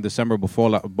happening in December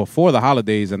before the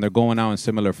holidays, and they're going out in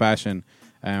similar fashion.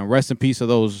 And rest in peace of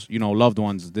those, loved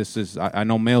ones. This is I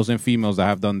know males and females that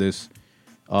have done this.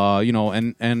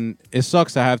 And it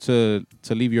sucks to have to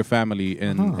leave your family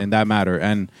in that matter.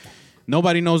 And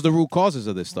nobody knows the root causes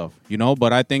of this stuff,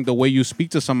 but I think the way you speak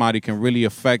to somebody can really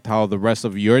affect how the rest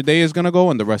of your day is going to go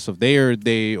and the rest of their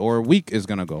day or week is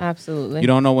going to go. Absolutely. You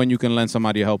don't know when you can lend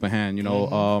somebody a helping hand.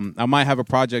 I might have a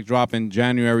project drop in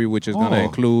January, which is going to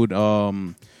include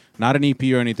not an EP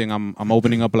or anything. I'm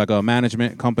opening up like a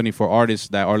management company for artists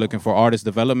that are looking for artist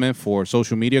development for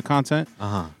social media content.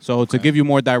 So to give you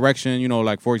more direction,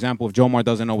 like for example, if Jomar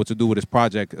doesn't know what to do with his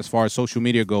project as far as social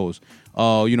media goes,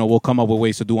 we'll come up with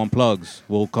ways to do unplugs.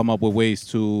 We'll come up with ways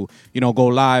to, go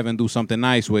live and do something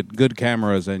nice with good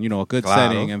cameras and, a good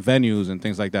setting and venues and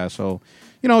things like that. So,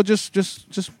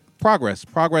 just progress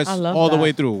I love all the that.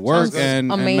 way through work Sounds and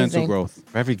mental amazing. growth.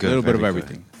 Very good. A little bit of very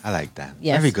everything. good. I like that.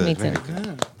 Yes, very good. me too. Very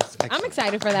good. I'm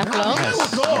excited for that, Flo.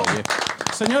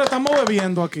 Señores, estamos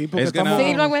bebiendo aquí. Porque It's gonna- estamos,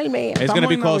 Sírvanme el mío. It's going to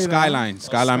be en called Navidad.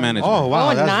 Skyline Management. Oh, wow,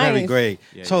 Oh, that's very nice. great.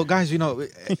 So, guys,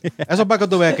 eso para que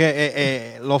tú veas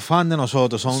que los fans de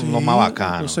nosotros son Sí, los más Los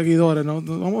bacanos. seguidores, ¿no?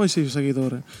 Vamos a decir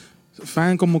seguidores.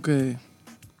 Fan como que...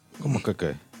 ¿Cómo que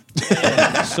qué?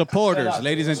 Supporters,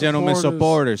 ladies and gentlemen,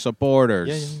 Supporters.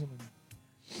 supporters.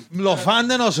 Los fans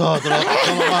de nosotros.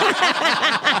 son los más-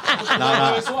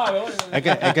 No. Es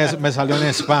que me salió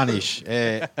en Spanish.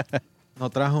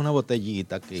 Nos trajo una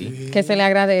botellita aquí. Que se le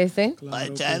agradece.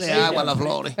 Echarle agua a las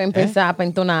flores. Para empezar, para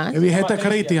entonar. El viejete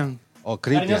Cristian. Oh,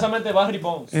 Cristian. Cariñosamente, Barry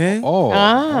Bones. ¿Eh? Oh.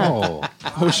 Ah. Oh.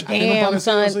 Damn,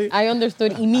 son. I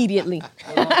understood immediately.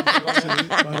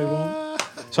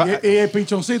 So, Y el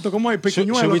pichoncito, ¿cómo es? should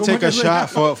Pichuñuelo. we ¿cómo take a es que se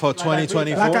shot llama? for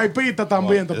 2024? La caipita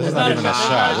también. te It's puedo not dar. even a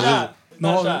shot.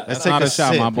 No, Let's That's take not a a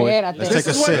shot, sip. my boy. Espérate. Let's take a This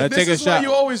is why- sip. Let's this take a is why shot.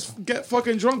 you always get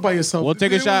fucking drunk by yourself. We'll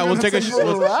take a shot. We'll take a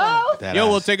shot. That Yo, ass.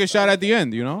 we'll take a shot at the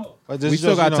end, But this We is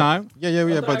still just, got time. Yeah,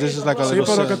 but this is like a Sí, little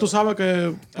pero que sip. tú sabes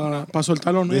que para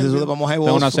soltar los Dices, nervios. vamos a Tengo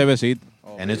una bolso. cervecita.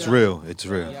 And it's real. It's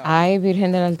real. Ay,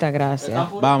 Virgen de la Altagracia.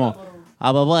 Vamos.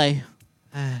 Bye.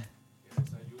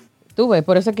 Tú ves,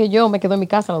 por eso es que yo me quedo en mi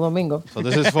casa los domingos. So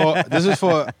this is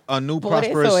for a new Por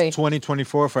eso prosperous es.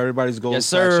 2024 for everybody's goals Yes,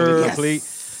 to actually sir. complete.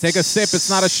 Take a sip. It's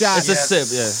not a shot. It's a sip,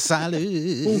 yeah.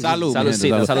 Salud. Salud.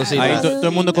 Saludcita, mi gente, saludcita. Ahí todo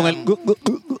el mundo con el...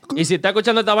 Y si está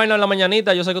escuchando esta vaina en la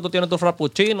mañanita, yo sé que tú tienes tu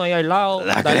frappuccino ahí al lado.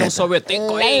 Dale un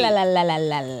sorbetico ahí.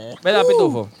 La. ¿Verdad,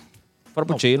 Pitufo?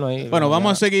 Frappuccino ahí. Bueno,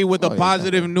 vamos a seguir with the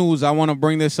positive news. I want to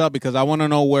bring this up because I want to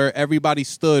know where everybody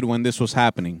stood when this was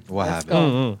happening. What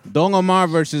happened? Don Omar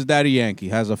versus Daddy Yankee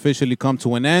has officially come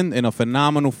to an end in a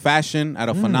phenomenal fashion at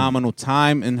a phenomenal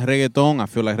time in reggaeton. I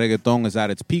feel like reggaeton is at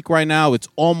its peak right now. It's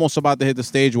almost about to hit the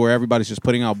stage where everybody's just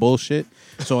putting out bullshit.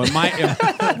 So it might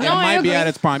I be agree. at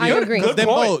its prime. I agree. Good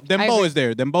Dembow I agree. is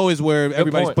there. Dembow is where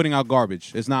everybody's point. putting out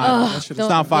garbage. It's not. It's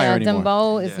not fire anymore.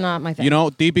 Dembow is not my thing.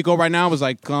 Típico right now is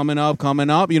like coming up.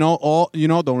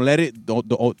 Don't let it.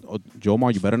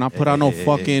 Jomar, you better not put out no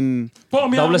fucking.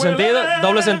 Doble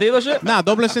sentido shit? Nah,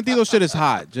 doble sentido shit is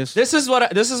hot. Just This is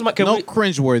my. Can no we,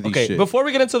 cringeworthy okay, shit. before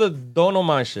we get into the Don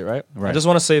Omar shit, right? I Right. just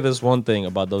want to say this one thing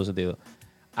about doble sentido.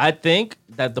 I think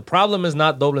that the problem is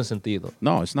not doble sentido.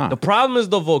 No, it's not. The problem is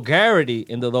the vulgarity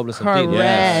in the doble sentido. Correct.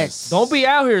 Yes. Don't be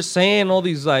out here saying all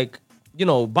these like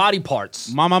body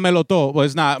parts. Mama Meloto. Well,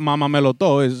 it's not Mama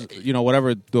Meloto. Is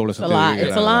whatever. It's a lot.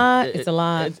 It's a lot. It's a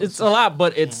lot. It's a lot,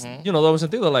 but it's doble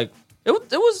sentido. Like it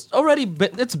was already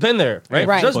it's been there, right?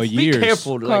 Right. Just For be years.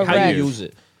 careful, like how Correct. you use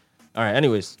it. All right.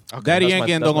 Anyways, Daddy that's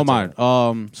Yankee and that's Don my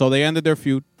Omar. take. So they ended their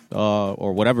feud,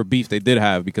 or whatever beef they did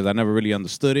have, because I never really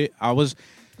understood it. I was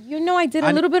I did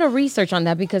a little bit of research on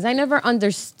that because I never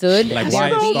understood like, their why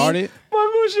it beef. started.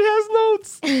 Margot, she has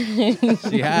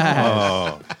notes.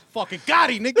 Yeah. Fucking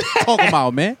Gotti, nigga. Talking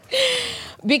about, man.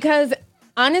 Because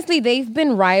honestly, they've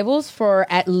been rivals for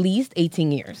at least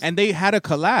 18 years. And they had a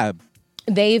collab.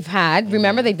 They've had,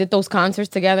 remember, they did those concerts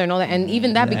together and all that, and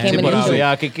even that became an But issue.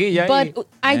 yeah, Kiki, yeah. But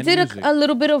I And did music. a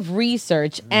little bit of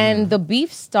research, and the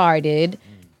beef started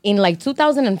in like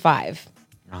 2005.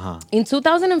 In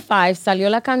 2005 salió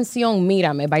la canción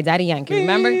Mírame by Daddy Yankee.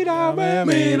 Remember? Hey,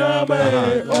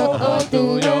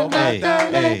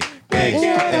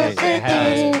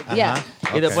 Yeah.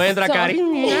 Y después entra So-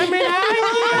 Cariño.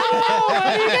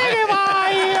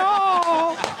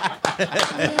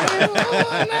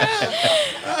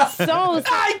 So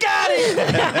I got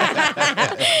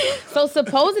it. So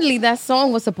supposedly that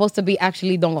song was supposed to be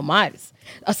actually Don Omar's.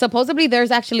 Supposedly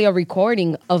there's actually a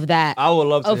recording of that. I would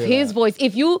love to of hear his that. voice.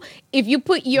 If you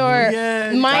put your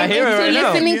I mind hear it into right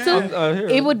now. listening I hear to,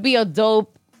 it. it would be a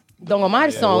dope Don Omar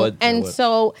song. would, it and would.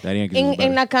 so Daddy Yankee was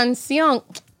en la canción.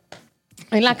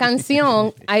 En la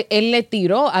canción, él le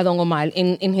tiró a Don Omar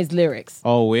in his lyrics.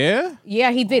 Oh, yeah? Yeah,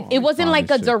 he did. It wasn't found like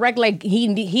this a shit. direct, like, he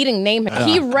didn't name him.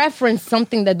 He referenced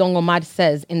something that Don Omar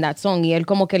says in that song. Y él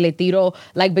como que le tiró,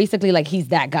 like, basically, like, he's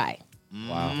that guy.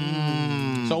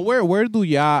 So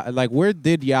where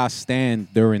did y'all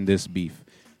stand during this beef?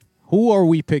 Who are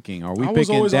we picking? Are we I was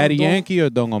picking always on Daddy Don- Yankee or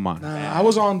Don Omar? I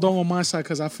was on Don Omar's side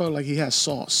because I felt like he had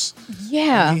sauce.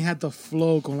 Yeah. He had the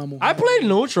flow con la mujer. I played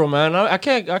neutral, man. I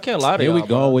can't lie to Here we y'all,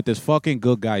 go bro. with this fucking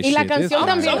good guy Y shit. la This canción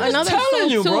guy. también, I'm another just telling song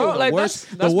you, too. bro. Like, Worst,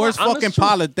 that's the worst my honest fucking truth.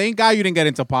 politics. Thank God you didn't get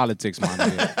into politics, man.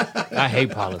 nigga. I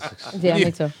hate politics. Yeah, me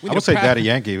too. I would say Daddy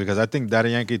Yankee because I think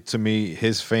Daddy Yankee, to me,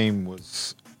 his fame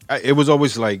was. It was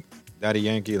always like Daddy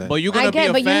Yankee. Like, But you're gonna I get be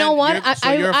a but you fan. know what?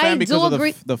 You're a fan I because do of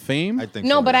agree. the fame. I think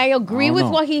No, so, but yeah. I agree I with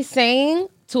don't know. what he's saying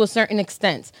to a certain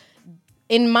extent.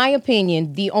 In my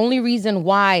opinion, the only reason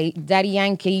why Daddy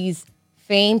Yankee's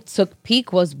fame took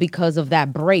peak was because of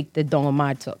that break that Don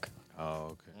Omar took.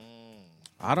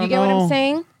 I don't You get know. what I'm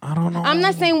saying? I don't know. I'm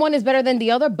not saying one is better than the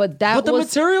other, but that But the was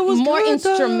material was more good, though.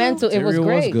 instrumental. It was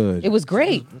Material was great. good. It was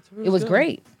great. It was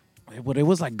great. But it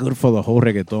was like good for the whole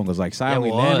reggaeton. Because like Zion It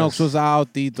y was. Lennox was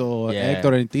out, Tito, Yeah.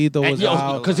 Hector and Tito was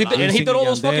out. Because he did Wisin all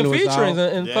those y Yandel fucking was featurings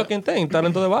out. and fucking thing,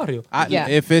 Talento de Barrio. Yeah.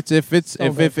 If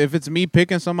it's me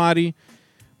picking somebody,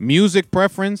 music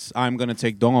preference, I'm gonna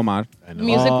take Don Omar.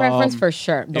 Music preference for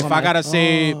sure. Don If Omar. I gotta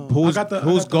say who's I got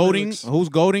the goading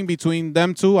lyrics. between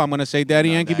them two, I'm gonna say Daddy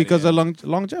Yankee because of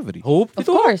longevity. Who? Of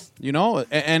course. You know,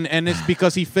 and it's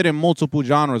because he fit in multiple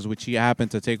genres, which he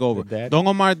happened to take over. Daddy. Don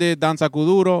Omar did Danza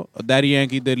Kuduro, Daddy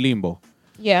Yankee did Limbo.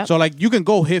 Yeah. So like you can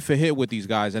go hit for hit with these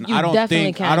guys, and You I don't definitely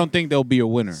think can. I don't think there'll be a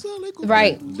winner.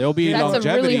 Right. There'll be That's a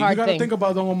longevity. really You hard gotta thing. think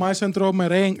about Don Omar entró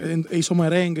merengue, hizo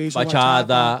merengue, hizo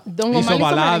Bachata. Don Hizo Omar hizo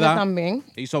balada. merengue también.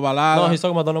 Hizo balada. No, he's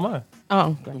talking about Don Omar.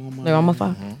 Oh, okay. Le vamos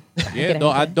a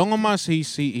Yeah, Don Omar,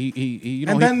 he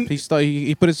And then-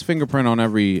 he put his fingerprint on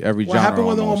every What genre. happened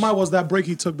with Don almost. Omar was that break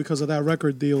he took because of that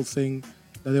record deal thing.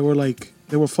 That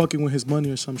they were fucking with his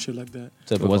money or some shit like that.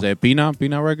 Was it Pina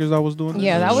Records that was doing that?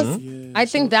 Yeah, that was. I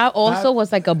think that also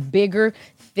was like a bigger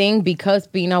thing because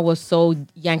Pina was so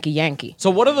Yankee. So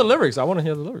what are the lyrics? I want to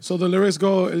hear the lyrics. So the lyrics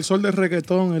go, el sol del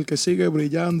reggaetón, el que sigue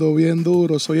brillando bien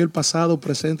duro, soy el pasado,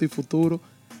 presente y futuro.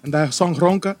 And that song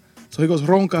ronca. So he goes,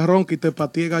 ronca, ronca y te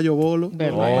pateé gallo bolo.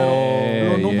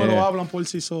 Los números hablan por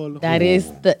sí solos. That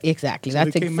is exactly. So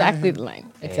That's they came exactly at the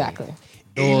line. Exactly.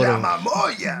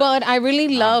 But I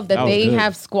really love that That was they good.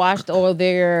 have squashed all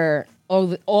their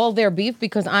beef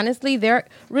because honestly, they're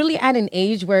really at an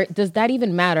age where does that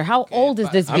even matter? How old is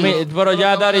this beef? I mean, but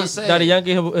yeah, Daddy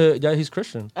Yankee, yeah, he's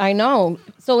Christian. I know.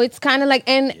 So it's kind of like,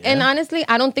 and honestly,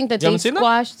 I don't think that You they haven't seen that?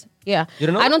 squashed. Yeah, You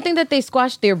don't know I that? don't think that they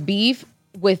squashed their beef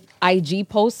with IG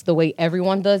posts the way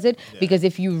everyone does it. Because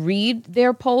if you read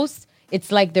their posts,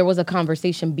 it's like there was a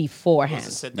conversation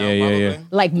beforehand, Yeah.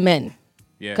 like men.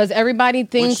 Yeah. Because everybody Which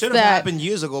thinks should have that. happened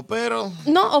years ago, pero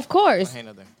No, of course.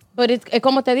 imagínate. But es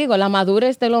como te digo, la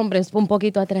madurez del hombre es un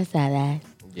poquito atrasada.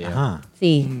 Yeah.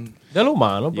 Sí. Del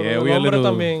humano, pero Yeah, el we a hombre little-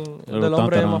 también, little del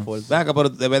hombre es tantarán. más fuerte. Ven acá, pero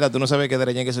de verdad, tú no sabes que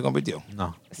Daddy Yankee se convirtió.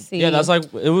 No. Sí. Yeah, that's like,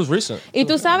 it was recent. Y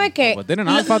tú sabes que But didn't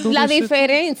Alpha do la this shit?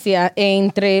 diferencia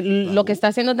entre lo que está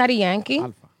haciendo Daddy Yankee,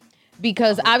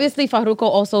 Because obviously Farruko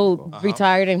also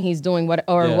retired and he's doing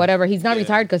whatever. He's not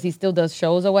retired because he still does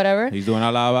shows or whatever. He's doing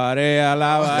a la barea,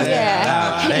 la barea.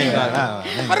 Yeah.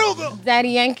 Daddy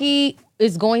Yankee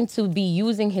is going to be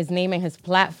using his name and his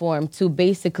platform to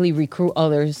basically recruit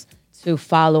others to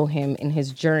follow him in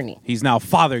his journey. He's now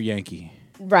Father Yankee.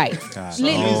 Right. He's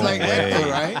like Hector,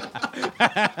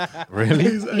 right?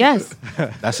 Really? Yes.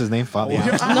 That's his name, Father.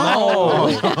 No.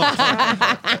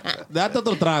 Date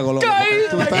otro trago, loco.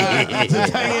 Tú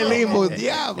estás en el limbo,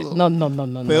 diablo.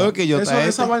 No. Peor que yo.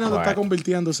 Esa vaina está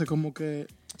convirtiéndose como que...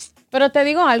 Pero te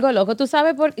digo algo, loco. Tú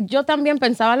sabes, yo también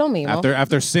pensaba lo mismo.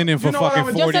 After sinning for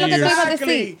fucking Yo 40 sé lo que te years. iba a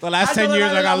decir. The last 10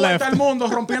 years I got left. El mundo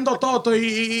rompiendo todo y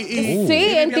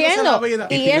Sí, entiendo.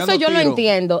 Y eso yo lo tiro.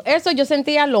 entiendo. Eso yo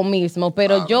sentía lo mismo,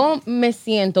 pero yo me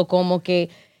siento como que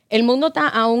el mundo está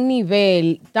a un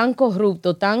nivel tan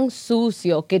corrupto, tan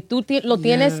sucio, que tú lo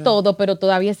tienes todo, pero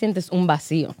todavía sientes un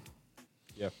vacío.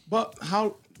 But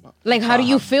how... Like, how do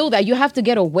you feel that? You have to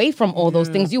get away from all those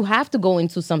things. You have to go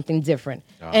into something different.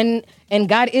 And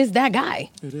God is that guy.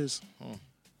 It is.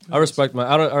 I respect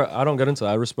I don't get into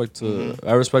that.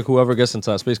 I respect whoever gets into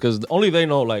that space because only they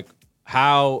know like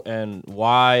how and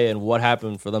why and what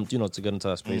happened for them, to get into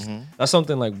that space. That's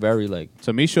something like very like.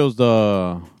 To me, shows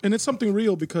the. And it's something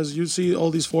real because you see all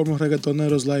these former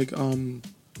reggaetoneros like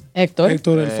Héctor.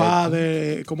 Héctor El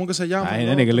Fade, ¿cómo que se llama?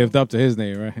 That nigga lived up to his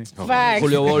name, right? Facts.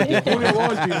 Julio Volpi. Julio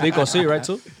Volpi. Vico C, right,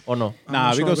 too? Or no?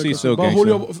 Nah, Vico C still But gangsta.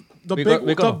 Julio, the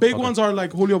Vico- big okay. ones are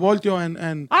like Julio Voltio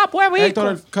and Pues Vico. Héctor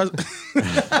El... 'cause-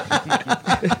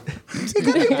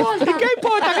 ¿Qué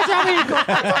importa que sea Vico?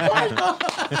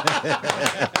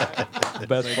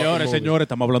 Best Señores,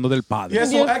 estamos hablando del padre. Yeah,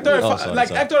 so Héctor El Oh, Fa- sorry, like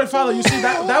sorry. Héctor El Fado, you see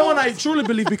that one I truly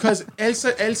believe because él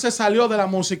se salió de la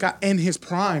música in his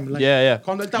prime. Like, Yeah.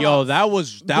 Cuando él estaba Yo, that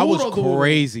was duro.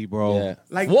 crazy, bro. Yeah.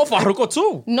 Like- Wolf Farruko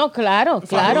too. No, claro.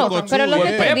 Farruko Pero lo too,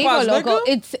 que te yeah. digo, Pepas, loco,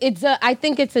 nigga. I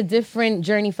think it's a different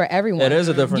journey for everyone. It is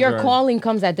a different Your journey. calling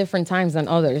comes at different times than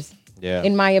others. Yeah.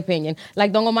 In my opinion.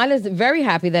 Like, Don Omar is very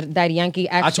happy that Daddy Yankee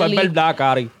Acho, actually... es verdad,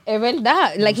 Cari. Es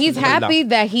verdad. Like, he's happy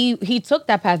that he took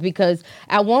that path because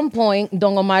at one point,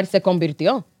 Don Omar se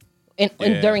convirtió.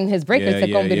 During his breakup, se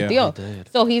convirtió. He did.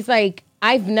 So he's like,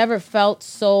 I've never felt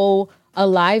so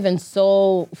alive and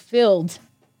so fulfilled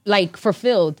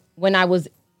when I was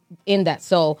in that.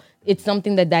 So it's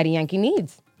something that Daddy Yankee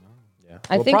needs. Yeah.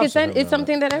 I Well, think props to him, it's man.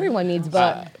 something that everyone needs,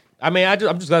 but I mean, I'm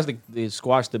just glad they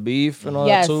squashed the beef and all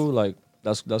Yes. that too. Like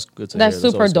that's good to that's hear.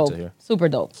 super always good dope. to hear. Super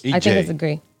dope. I EJ. think it's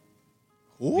great.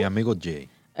 Mi amigo Jay.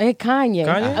 Kanye.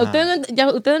 Kanye?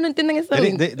 Ustedes no entienden eso.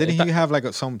 Didn't he have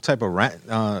like some type of rant?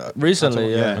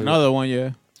 Recently, yeah. Another one,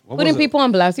 yeah. What Putting was it? people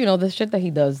on blast, the shit that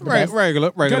he does. the best. Regular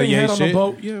getting yeah head on the shit.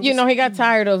 boat. Yeah, He got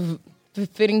tired of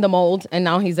fitting the mold, and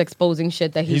now he's exposing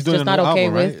shit that he's doing just a not new okay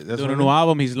album, with. right? That's Doing a what new it is?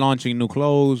 album. He's launching new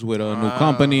clothes with a new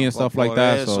company and stuff like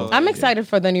that. So I'm excited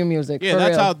for the new music. yeah,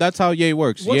 for that's how Ye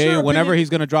works. What's Ye, your whenever opinion? he's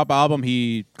gonna drop an album,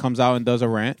 he comes out and does a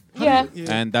rant, Yeah.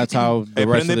 and that's how the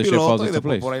rest of the shit falls into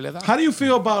place. How do you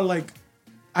feel about like?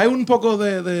 Hay un poco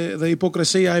de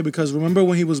hipocresía ahí because remember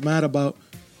when he was mad about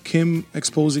Kim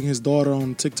exposing his daughter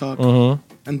on TikTok,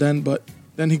 and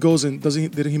then he goes and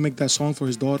didn't he make that song for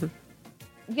his daughter?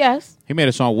 Yes. He made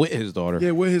a song with his daughter,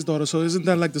 Yeah, with his daughter. So isn't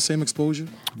that like the same exposure?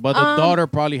 but the daughter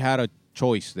probably had a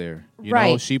choice there. You know,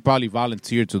 Right. she probably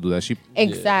volunteered to do that.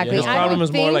 Exactly. His I problem don't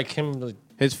is more think- like him. Like,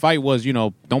 His fight was,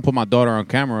 don't put my daughter on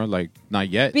camera, like not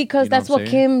yet. Because You know that's what I'm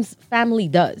saying? Kim's family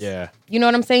does. Yeah. You know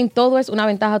what I'm saying? Todo es una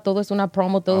ventaja, todo es una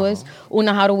promo, todo es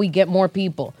una how do we get more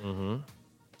people.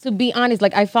 To be honest,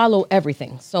 like I follow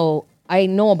everything. So I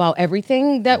know about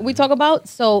everything that we talk about.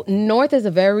 So North is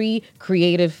a very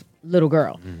creative little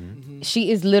girl.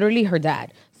 She is literally her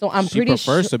dad. So I'm She pretty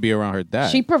prefers sure to be around her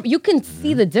dad. you can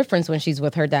see the difference when she's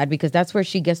with her dad because that's where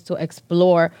she gets to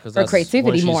explore 'cause her that's creativity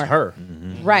when she's more. her.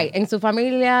 Right. En su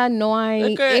familia no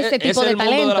hay Es que ese es tipo de el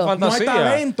mundo de la talento. No hay fantasía.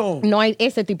 talento. No hay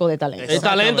ese tipo de talento.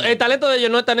 El talento de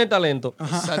ellos no está en el talento.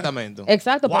 Exactamente.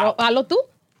 Exacto, pero hazlo tú.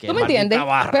 Qué ¿Tú me entiendes? maldita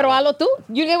barra. Pero hazlo tú.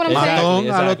 You get what I'm saying?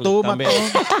 Matón, hazlo Exactly, tú, también.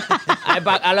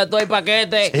 matón. Hazlo tú, hay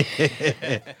paquete.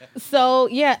 So,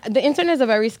 yeah, the internet is a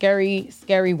very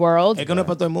scary world. Es que no es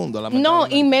para todo el mundo. No,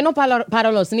 y menos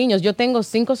para los niños. Yo tengo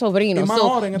 5 sobrinos. Y más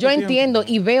So, ahora en este yo entiendo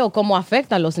y veo cómo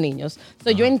afecta a los niños. So,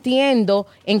 yo entiendo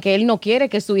en que él no quiere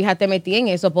que su hija te metí en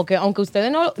eso, porque aunque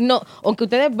ustedes aunque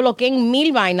ustedes bloqueen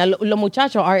 1000 vainas, los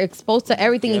muchachos are exposed to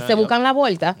everything y se buscan la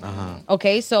vuelta.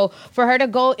 Okay, so for her to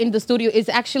go in the studio is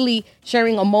actually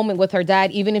sharing a moment with her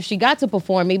dad, even if she got to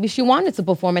perform. Maybe she wanted to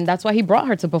perform, and that's why he brought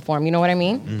her to perform. You know what I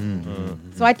mean?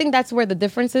 So I think that's where the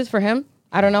difference is for him.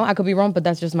 I don't know. I could be wrong, but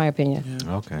that's just my opinion.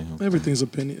 Okay. Everything's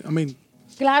opinion. I mean,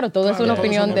 Claro, todo es una claro,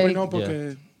 opinión es de opinión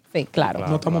porque Sí, claro.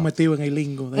 No estamos metidos en el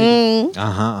lingo. De ellos.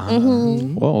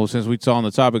 Well, since we on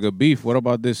the topic of beef, what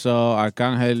about this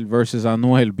Arcángel versus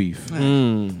Anuel beef?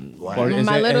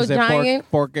 My little giant.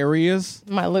 Porquerias?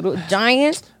 My little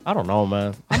giant. I don't know,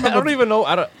 man. I don't even know.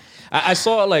 I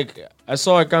saw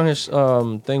Arcángel's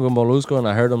thing with Molusco, and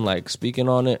I heard him like speaking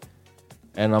on it,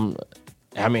 and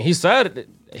I mean, he said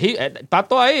está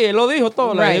todo ahí, él lo dijo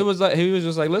todo. Like he was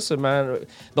just like, listen, man.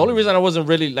 The only reason I wasn't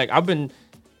really like I've been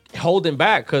holding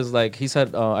back because like he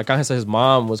said, Arcángel said his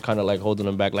mom was kind of like holding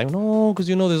him back, like no, because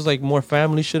there's like more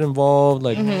family shit involved.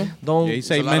 Like don't. Yeah, he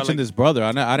said he mentioned his brother.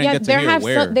 I didn't get to hear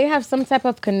where. They have some type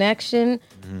of connection.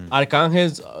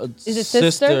 Arcángel's Is it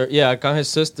sister? Yeah, Arcángel's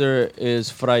sister is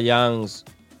Frayang's.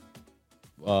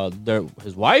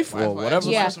 His wife or whatever.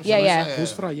 Yeah.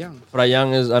 Who's Frayan?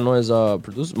 Frayang is I know his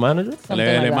producer manager. El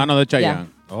hermano de Chayanne.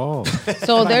 Oh.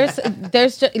 So there's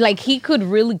just, like he could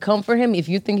really come for him. If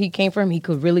you think he came for him, he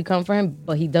could really come for him,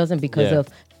 but he doesn't because of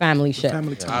family shit.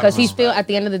 Family time. Because he still at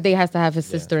the end of the day has to have his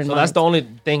sister in So mind. that's the only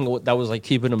thing that was like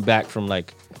keeping him back from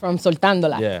like from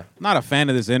soltándola. yeah. Not a fan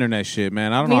of this internet shit,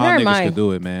 man. I don't know Neither how am niggas I. could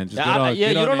do it, man. Just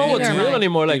You don't know what's Neither am real I.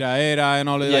 anymore. Like Tiraera and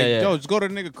all that. Yeah, Like, yeah. yo, just go to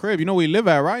the nigga crib. You know where he live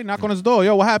at, right? Knock on his door.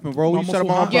 Yo, what happened, bro? What you Vamos said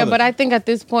about my fujando. Yeah, brother? but I think at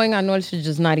this point, Anuel should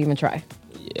just not even try.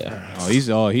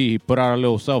 He put out a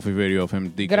little selfie video of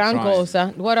him. Gran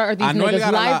cosa. What are these Anuel niggas?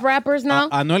 got a Live lot- rappers now?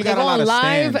 Anuel They got a go lot on of live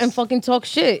stands. and fucking talk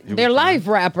shit. They're live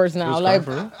rappers now. Like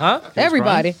huh?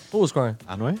 everybody. Who was crying?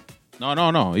 Anuel?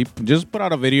 No. He just put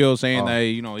out a video saying that,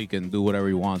 he can do whatever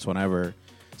he wants whenever.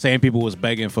 Saying people was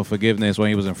begging for forgiveness when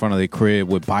he was in front of their crib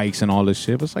with bikes and all this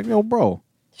shit. It's like, yo, bro.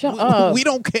 Shut up. We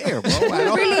don't care, bro. We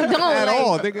really don't. At like-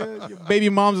 all, nigga. Your baby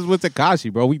moms is with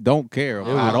Takashi, bro. We don't care at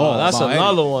all. That's about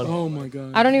another one. Oh my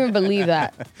God. I don't even believe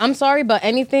that. I'm sorry, but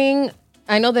anything,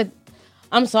 I know that,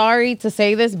 I'm sorry to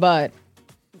say this, but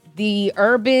the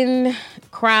urban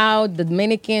crowd, the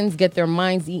Dominicans get their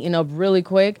minds eaten up really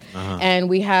quick. And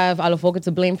we have Alofoca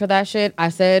to blame for that shit. I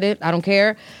said it. I don't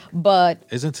care. But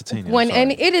It's entertaining. I'm when sorry.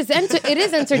 and it is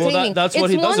entertaining. that's what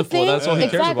he does it for. That's all he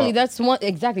cares exactly.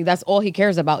 about. That's all he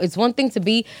cares about. It's one thing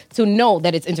to know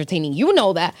that it's entertaining. You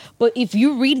know that, but if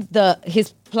you read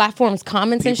his platform's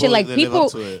comments and shit, People, like they live people,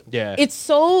 up to it. Yeah. it's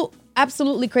so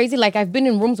absolutely crazy. Like I've been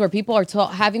in rooms where people are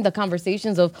having the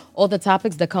conversations of all the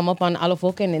topics that come up on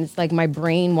Alofoca, and it's like my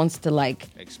brain wants to like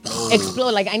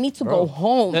explode. Like I need to go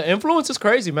home. The influence is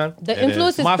crazy, man. The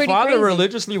influence is My pretty father crazy.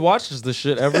 religiously watches this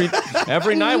shit every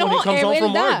night when he comes es home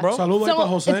from verdad. work, bro. Saludos ahí para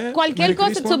José. Cualquier Merry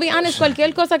cosa, Christmas. to be honest,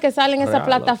 cualquier cosa que sale en esa Regalo.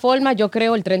 plataforma, yo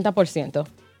creo el 30%.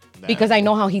 Because I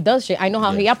know how he does shit. I know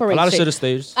how he A operates lot of shit. shit is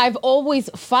staged. I've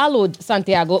always followed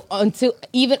Santiago until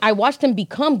even I watched him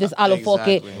become this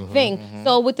Alofoque Exactly. thing.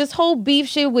 So with this whole beef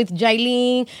shit with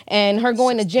Jailene and her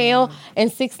going to jail and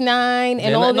 6ix9ine and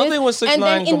Yeah, all nothing this, with and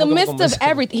then 6ix9ine in the como midst of que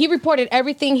everything, he reported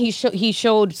everything. He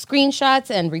showed screenshots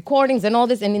and recordings and all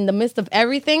this. And in the midst of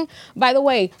everything, by the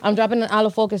way, I'm dropping an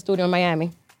Alofoque studio in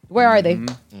Miami. Where are they?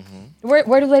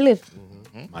 Where do they live?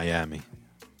 Miami.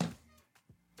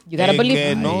 You gotta El believe.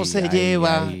 que no se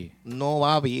lleva, no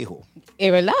va viejo.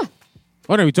 Es verdad.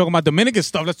 What are we talking about Dominican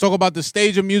stuff? Let's talk about the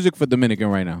stage of music for Dominican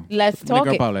right now. Let's talk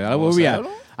Dominican it. Republic. Where we at?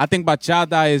 I think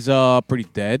bachata is pretty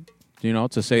dead,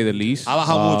 to say the least. Ha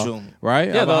bajado mucho.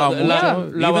 Right? Yeah, Ha bajado mucho.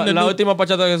 Even the la new- última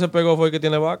pachata que se pegó fue el que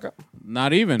tiene vaca.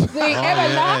 Not even. Sí, es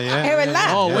verdad. Es verdad.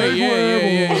 Oh, wait,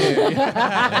 yeah.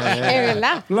 Es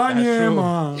verdad. La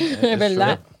ñema. Es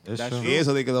verdad. Y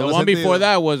eso de que The doble one sentido. before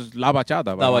that was La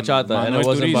Bachata. La bachata, and it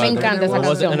wasn't Me encanta esa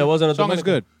canción. and it wasn't a The song is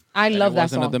good. I love It that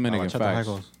wasn't a song. Dominican facts.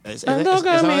 Esa de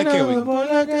qué,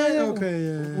 güey.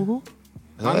 Okay,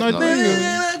 yeah.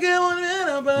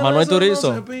 Manuel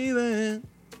Turizo.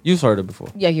 You've heard it before.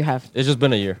 Yeah, you have. It's just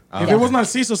been a year. If it was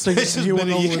Narciso singing, you would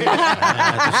know.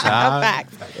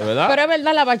 Facts. ¿De verdad? Pero es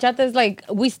verdad, la bachata is like,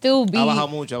 we still be... Ha bajado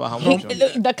mucho, ha bajado mucho.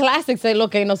 The classics es lo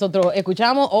que nosotros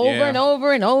escuchamos over Yeah. and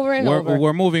over and over and over.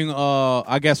 We're moving,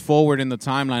 I guess, forward in the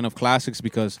timeline of classics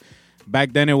because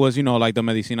back then it was, like the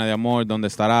Medicina de Amor, Donde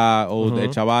Estará, old El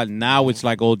Chaval. Now it's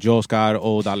like old Joe Scott,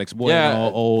 old Alex Bueno,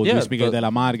 Yeah, old yeah, Luis Miguel the- de la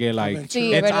Margue. Like,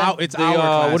 Sí, it's verdad. our, it's The,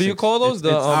 our what do you classics. call those? It's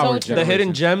our So The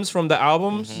hidden generation. gems from the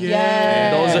albums.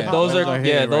 Yeah. Those are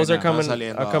hitting those right are now. coming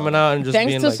Saliendo out and just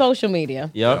Thanks being to like, social media.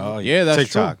 yep. Yeah, that's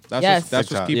TikTok. true. That's Yes. what's, that's what's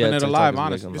TikTok. keeping Yeah, it TikTok alive, is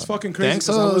honestly. making It's fucking crazy. Thanks,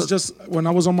 'cause I was just, when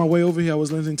I was on my way over here, I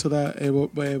was listening to that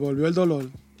Volvió el Dolor.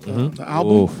 The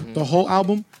album, Oof. the whole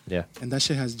album. Yeah. And that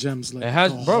shit has gems. Like It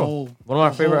has, the bro. whole- One of my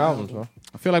the favorite whole albums, bro.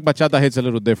 I feel like bachata hits a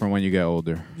little different when you get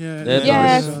older. Yeah. It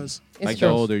Yes. it does. It's Like true.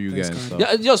 the older you Thanks, get. guys. So.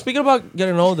 Yeah, yo, speaking about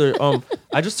getting older,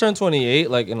 I just turned 28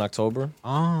 like in October. Oh.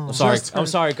 I'm sorry. Just I'm turned.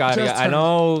 sorry, Kari. Just I turned.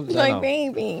 know. I Like, know.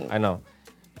 baby. I know.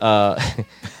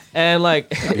 And like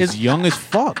It's young as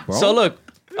fuck, bro. so look,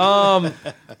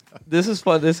 This is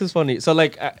fun. This is funny. So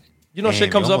like, you know, Damn,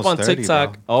 shit comes you're up on almost 30,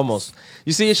 TikTok. bro. Almost.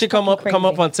 You see shit come up Crazy.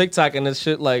 on TikTok, and it's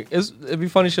shit like it'd be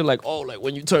funny shit like, oh, like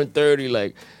when you turn 30,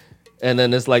 like, and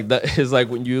then it's like that. It's like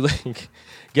when you like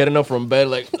getting up from bed,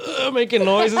 like making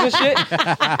noises and shit.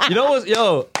 You know what?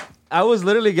 Yo, I was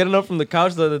literally getting up from the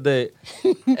couch the other day,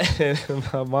 and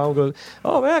my mom goes,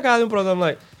 "Oh man, I got him," but I'm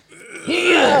like.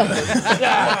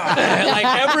 Like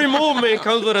every movement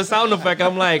comes with a sound effect.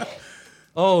 I'm like,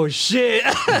 oh shit.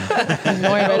 No, es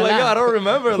I'm like, yo, I verdad. don't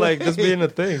remember like this being a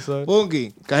thing. So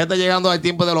Punky, que ya está llegando al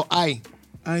tiempo de los ay.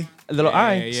 Ay. the little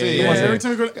eye. Yeah, Sí, yeah, Every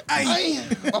time you go, ay. Ay,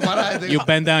 va a parar este- You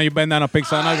bend down and pick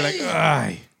something up. You're like,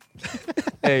 ay.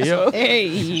 Hey yo. Hey,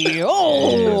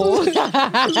 yo.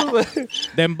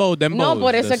 Dembow. No,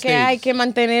 por eso es que hay que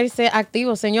mantenerse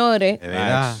activos, señores. De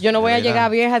verdad. Yo no voy a de verdad.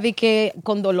 llegar vieja de que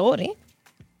con dolores.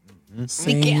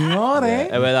 Señores.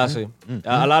 Es verdad, sí.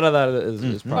 A lot of that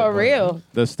is For probably. real.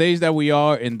 The stage that we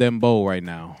are in Dembow right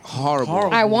now. Horrible.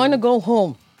 I want to go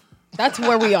home. That's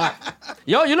where we are.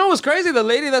 Yo, you know what's crazy? The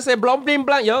lady that said blum bling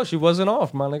blang. Yo, she wasn't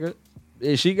off, my nigga.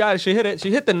 She hit it.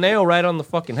 She hit the nail right on the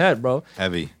fucking head, bro.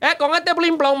 Heavy. Con este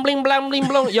bling blong bling blang bling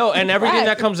blong. Yo, and everything Right.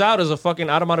 that comes out is a fucking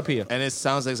automatopoeia. And it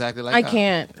sounds exactly like I that.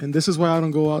 can't. And this is why I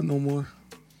don't go out no more.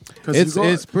 'Cause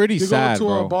It's pretty you sad, go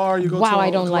to bro. a bar, you go Wow, to a I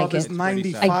don't club, like it's it.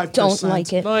 95%. I don't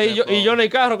like it. No, y yo en el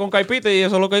carro con caipita y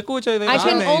eso es lo que escucha. Y de, I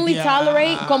can only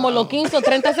tolerate como los 15 o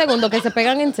 30 segundos que se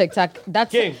pegan en TikTok.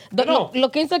 That's ¿Quién? No. Los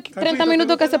 15 o 30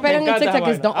 minutos que se pegan en TikTok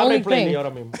is the only thing.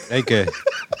 Ahora mismo. ¿Hay qué?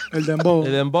 El dembow,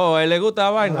 El dembow, a él le gusta la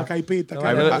la vaina. caipita.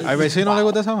 ¿Al vecino le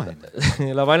gusta esa vaina?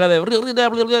 La vaina de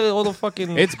all the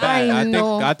fucking. It's bad. I I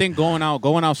know. think going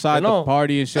outside No. the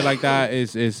party and shit like that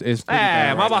is pretty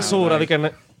bad más right now, basura. like, de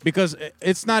que- because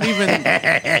it's not even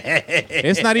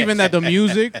that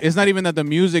the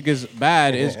music is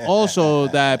bad. It's also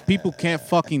that people can't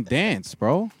fucking dance,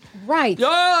 bro. Right. Yo,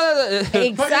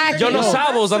 Exactly. yo no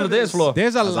sabos on the dance floor.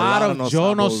 There's a lot lot of of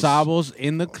Yo No sabos. Sabos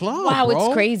in the club, Wow, bro.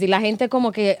 it's crazy. La gente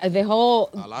como que dejó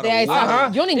lot de of esa.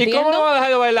 Ajá. Yo no ¿Y cómo no entiendo. va a dejar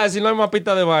de bailar si no hay más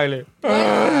pista de baile?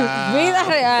 Vida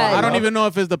real. I don't even know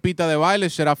if it's the pita de baile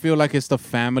shit. I feel like it's the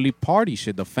family party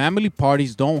shit. The family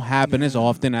parties don't happen as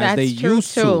often as That's they true,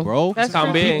 used too. to, bro. That's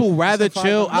true. People rather It's a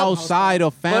chill five- no, outside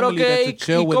of Pero family than que, to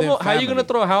chill ¿y within cómo, how you family. gonna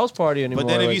throw a house party anymore? But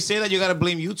then if Like- you say that, you gotta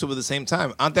blame YouTube at the same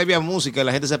time. Antes había música y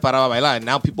la gente se paraba a bailar.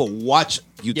 Now people watch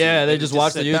YouTube. yeah, they just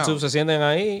watch the sit down. YouTube, se sienten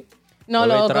ahí. No,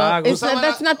 Bebe loco. trago. It's not-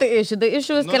 that's not the issue. The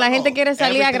issue is No, que la no, gente no. quiere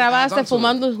salir a Everything grabarse adds on to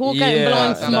fumando hookah and Yeah,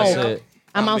 blowing that's smoke. it.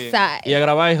 I'm También. outside. Y a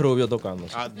grabar es Rubio tocando.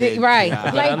 Ah, Right.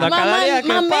 yeah. Like, Anda my cada día,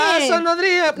 man, ¿qué my pasa, man.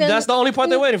 Nodria? That's the only part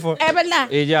they're waiting for. Es verdad.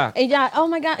 Y ya. Y ya. Oh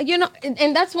my God. You know,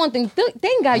 and that's one thing.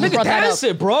 Thank God you Nigga, brought that up. dance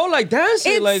it, bro. Like, dance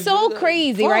it. It's Like, so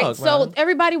crazy, fuck, right? man. So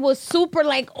everybody was super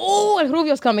like, oh, El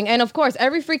Rubio's coming. And of course,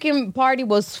 every freaking party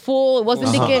was full. It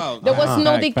wasn't de que, there was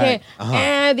no de que,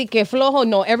 de que flojo.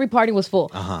 No, every party was full.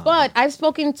 But I've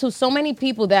spoken to so many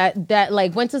people that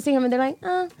like went to see him and they're like,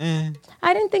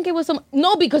 I didn't think it was some.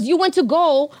 No, because you went to go a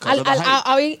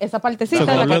esa partecita. So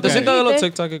la go look que at Partecita de los dijiste.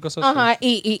 TikTok y cosas así. Ajá,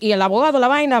 y el abogado, la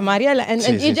vaina, Mariela, and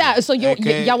sí, yeah, so you Es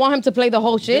que- y'all want him to play the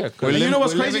whole shit? Yeah, We're, You know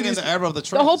what's we're crazy? living in the era of the The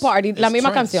trends. whole party, la It's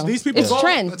misma trends. canción. These people It's go,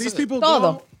 trends. These people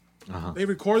Todo. go, they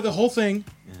record the whole thing,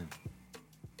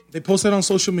 they post it on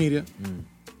social media,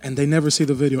 and they never see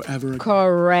the video ever again.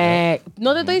 Correct.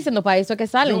 No te estoy diciendo para eso que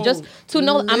salen. Yo, Just to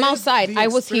know I'm live outside. the I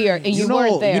was here and you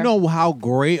weren't there. You know how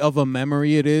great of a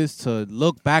memory it is to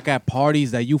look back at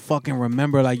parties that you fucking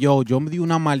remember. Like, yo me di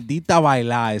una maldita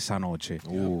bailada esa noche.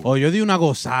 O yo di una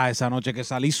gozada esa noche que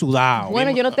salí sudado. Bueno,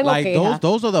 yo no tengo like queja.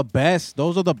 those are the best.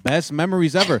 Those are the best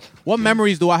memories ever. What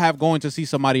memories do I have going to see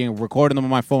somebody and recording them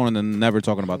on my phone and then never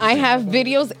talking about them? I have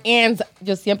videos and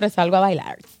yo siempre salgo a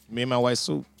bailar. Me and my white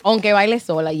suit. Aunque baile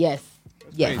sola, yes.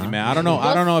 Yes. Crazy, man. I don't know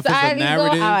if it's the Salgo a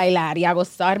narrative. bailar y a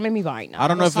gozarme mi vaina. I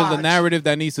don't know if it's the Massage. narrative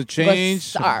that needs to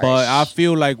change, Massage. but I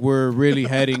feel like we're really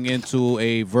heading into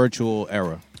a virtual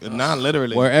era Not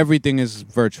literally. where everything is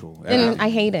virtual. And I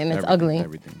hate it and it's ugly.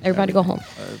 Everybody go home.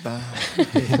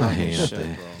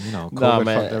 Imagínate. You know, Nah, COVID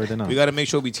man. fucked everything up. We got to make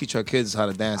sure we teach our kids how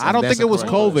to dance. I and don't dance think it was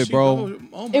correctly. COVID,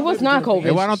 bro. It was not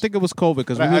COVID. I don't think it was COVID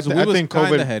because we I was think kind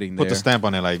of COVID heading put there. the stamp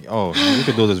on it, like, oh, you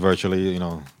could do this virtually, you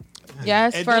know.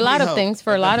 Yes, It for a lot definitely of helped. things.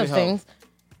 For It a lot of definitely things.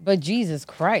 But Jesus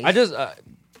Christ. I just,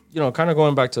 kind of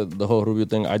going back to the whole Rubio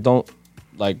thing. I don't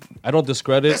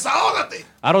discredit. Desahógate.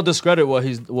 I don't discredit what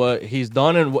he's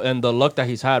done and the luck that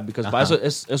he's had because eso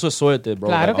es suerte, bro.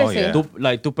 Claro Like, que oh, sí.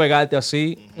 yeah. tú pegarte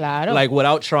así, Claro. like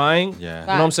without trying. Yeah. You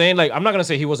know what I'm saying? Like I'm not gonna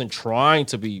say he wasn't trying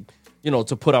to be,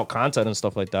 to put out content and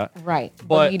stuff like that. Right. But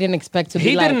But he didn't expect to be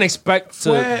He like, didn't expect to.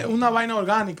 Fue una vaina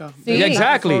orgánica. Sí. Yeah,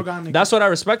 exactly. Fue orgánica. That's what I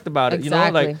respect about it. You know,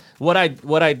 like Exactly.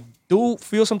 what I do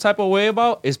feel some type of way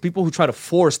about is people who try to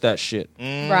force that shit.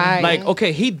 Right. Like,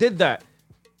 okay, he did that.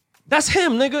 That's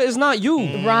him, nigga. It's not you.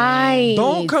 Right.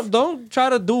 Don't try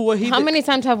to do what he How did. many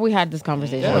times have we had this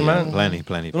conversation? Yeah, man.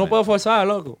 Plenty. Tú no puedes forzar,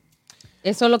 loco.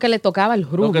 Eso es lo que le tocaba al Lo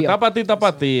que rubio. está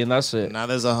pa' ti, and that's it. Now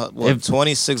there's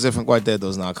 26 different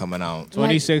cuartetos now coming out.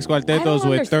 26 I cuartetos don't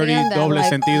with 30 understand that, doble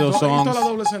like- sentido Toda songs. la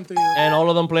doble sentido. And all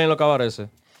of them playing lo cabarese.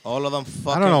 All of them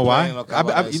fucking I don't know why. playing lo que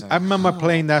aparecen. I remember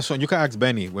playing that song. You can ask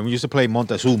Benny when we used to play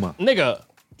Montezuma. Nigga,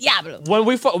 Diablo. when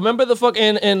we remember the fuck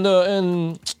in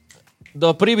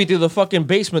the privity, the fucking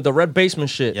basement, the red basement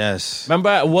shit. Yes.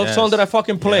 Remember what Yes. song did I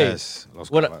fucking play? Yes.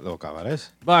 What- Los Cabarets.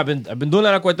 Bro, I've been doing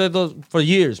that at Cuarteto for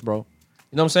years, bro.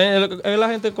 You know what I'm saying? Es la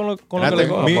gente con lo And I que le think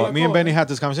go. me and Benny had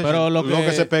this conversation. Pero lo Lo que-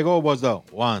 que se pegó was the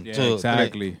 1, 2, 3.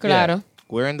 Exactly. Claro.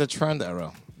 We're in the trend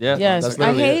era. Yeah, Yes. that's I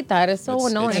literally hate it. that. It's so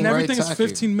It's- annoying. And Very everything is tacky.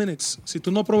 15 minutes. Si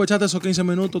tú no aprovechaste esos 15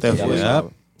 minutos, te Te fue.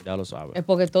 fue. Ya lo sabes. Es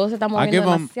porque todo se está I moviendo give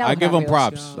him demasiado I give him rápido.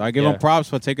 props. I give him Yeah. props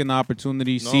for taking the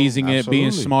opportunity, seizing it, being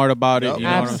absolutely. smart about it. Yep. You know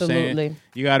what I'm Absolutely. saying?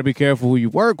 You got to be careful who you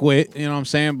work with. You know what I'm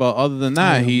saying? But other than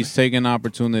that, he's taking the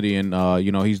opportunity and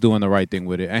he's doing the right thing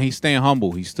with it, and he's staying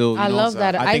humble. He's still. I love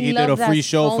that. I think he did love a free that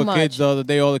show so for much. kids the other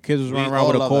day. All the kids was running We around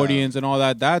with all love that. accordions and all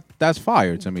that. That's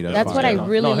fire to me. That's fire. what I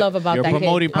really No, love about you're that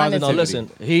promoting kid. honestly. No, positivity.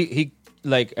 listen. He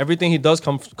like everything he does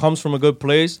comes from a good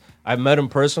place. I met him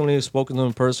personally, spoken to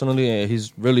him personally, and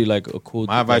he's really like a cool.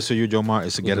 My advice to you, Jomar,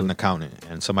 is to get an accountant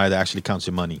and somebody that actually counts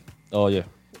your money. Oh yeah.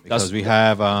 Because we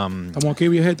have Estamos aquí,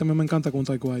 viejete. A mí me encanta con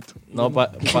cuarto. No,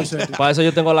 para eso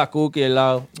yo tengo la cookie al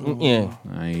lado. Yeah.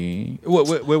 Ahí.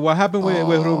 what happened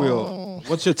with Rubio?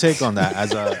 What's your take on that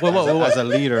as a as a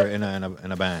leader in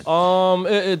a band?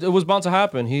 It was bound to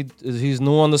happen. He's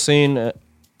new on the scene,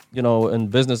 in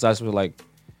business. That's like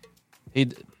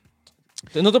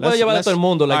no te puedes llevar de todo el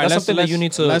mundo. Like all right, that's something that you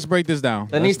need to. Let's break this down.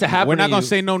 That needs to happen We're not to gonna you.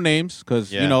 say no names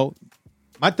because Yeah.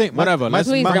 My thing, Whatever, My, let's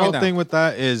Please my don't. whole thing with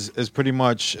that is pretty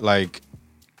much like,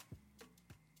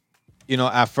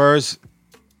 at first,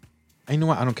 and you know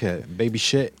what? I don't care, baby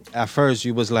shit. At first,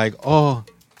 you was like, oh,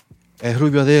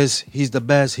 Rubio this, he's the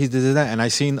best, he's this, that, and I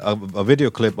seen a video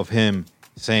clip of him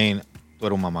saying, "Tú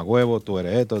eres un mamagüevo, tú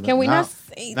eres esto." Can we now, not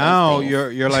say those now things?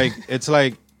 you're like, it's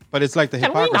like, but it's like the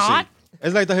Can we hypocrisy. not?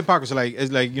 It's like the hypocrisy. Like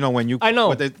it's like when you. I know.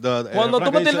 with the Cuando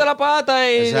tú me tiras la pata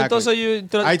y Exactly.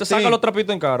 entonces I te saca think- los trapitos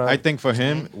en cara. I think for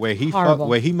him, where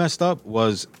Horrible. he messed up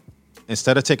was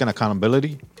instead of taking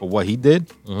accountability for what he did,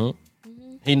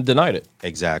 he denied it.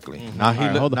 exactly. Now he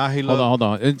All right, hold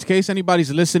on. In case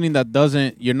anybody's listening that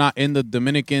you're not in the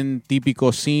Dominican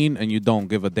típico scene and you don't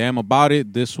give a damn about it,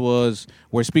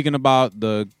 we're speaking about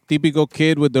the típico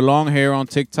kid with the long hair on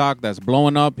TikTok that's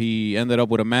blowing up. He ended up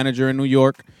with a manager in New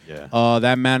York. Yeah.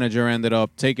 That manager ended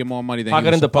up taking more money than he was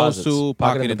Pocketing supposed deposits. to, Pocketing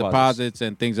pocketing deposits. deposits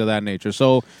and things of that nature.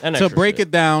 So And to extra break shit.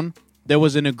 it down, there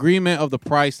was an agreement of the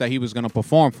price that he was going to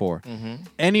perform for. Mm-hmm.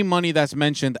 Any money that's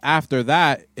mentioned after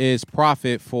that is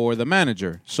profit for the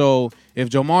manager. So if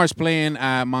Jomar is playing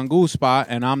at Mangu spot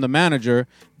and I'm the manager,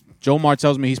 Jomar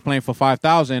tells me he's playing for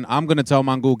 5,000. I'm going to tell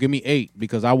Mangu, give me 8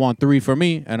 because I want 3 for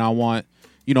me and I want,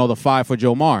 the 5 for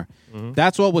Jomar. Mm-hmm.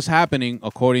 That's what was happening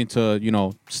according to,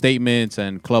 statements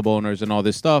and club owners and all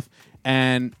this stuff.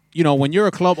 And, when you're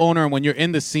a club owner and when you're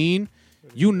in the scene,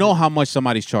 you know how much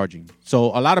somebody's charging. So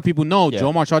a lot of people know Yeah.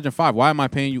 Jomar charging 5. Why am I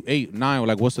paying you 8, 9? Or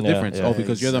like, what's the Yeah, difference? yeah, Oh,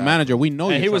 because you're the exactly. manager. We know.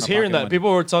 And you're he was trying to hearing pocket that. money.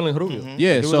 People were telling Rubio.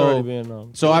 Yeah, He was so already being,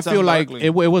 so I Anytime feel like Barkley.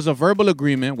 it was a verbal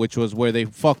agreement, which was where they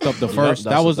fucked up the first.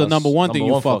 That was the that's number one thing number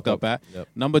you one fucked fucked up up. at. Yep.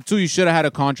 Number 2, you should have had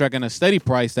a contract and a steady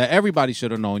price that everybody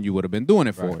should have known you would have been doing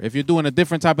it for. If you're doing a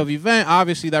different type of event,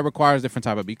 obviously that requires different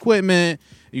type of equipment.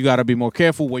 You got to be more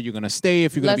careful where you're gonna stay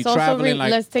if you're gonna Let's be also traveling.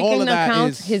 let's take all into of that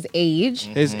account is his age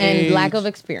his and age, lack of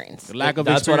experience. lack of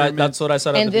That's what I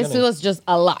said. And at the this beginning. was just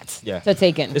a lot Yeah. to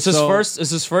take in. It's his So-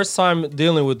 first time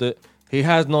dealing with it. He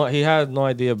had no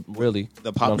idea really. The You know what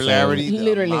I'm popularity, saying? the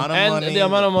Literally. amount of And money, the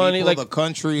amount of money, people, like, the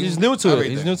country. He's new to it.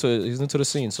 everything. He's new to it. He's new to the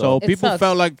scene. So So It people sucks.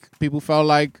 felt like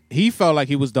he felt like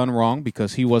he was done wrong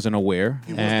because he wasn't aware.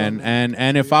 And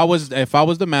if I was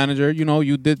the manager,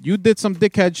 you did some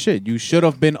dickhead shit. You should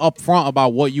have been upfront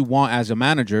about what you want as a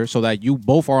manager so that you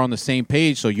both are on the same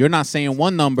page. So you're not saying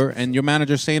one number and your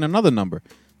manager's saying another number.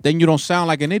 Then you don't sound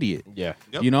like an idiot. yeah.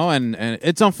 And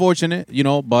it's unfortunate,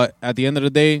 but at the end of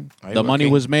the day, the money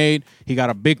was made. He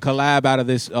got a big collab out of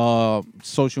this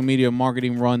social media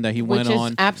marketing run that he which went is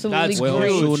on. absolutely That's With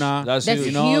great. huge. Ozuna. That's That's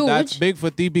huge. huge. That's big for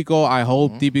Típico. I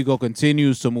hope Típico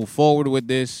continues to move forward with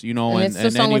this, And it's the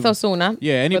song with Ozuna.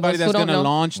 Yeah, anybody For those who that's don't going to know.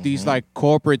 launch these like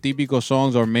corporate Típico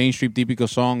songs or mainstream Típico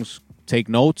songs, take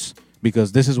notes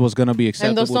because this is what's gonna be And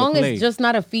acceptable the song to play. is just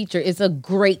not a feature. It's a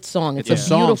great song. It's Yeah.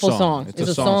 a beautiful Song. song. It's It's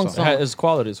a a song song. song. It's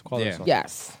quality. It's quality. Yeah. Song.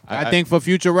 Yes. I think for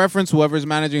future reference, whoever's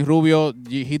managing Rubio,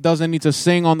 he doesn't need to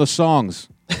sing on the songs.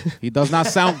 He does not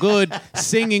sound good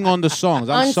singing on the songs.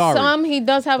 I'm On sorry. some, he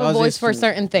does have a Does voice it for too-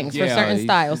 certain things, for Yeah, certain he's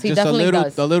styles. He just definitely a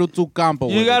does. little too campo.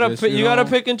 You with gotta it, just, pick, you gotta know.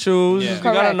 pick and choose. Yeah. You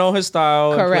gotta Correct. know his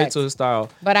style and play Correct. to his style.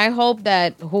 But I hope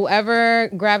that whoever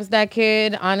grabs that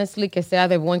kid, honestly, que sea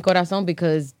de buen corazón,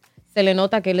 because se le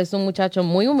nota que él es un muchacho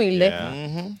muy humilde,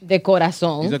 de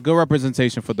corazón. He's a good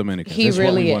representation for Dominicans. He That's what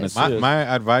really we wanna is. see. My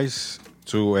advice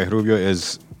to Rubio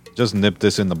is just nip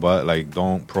this in the butt. Like,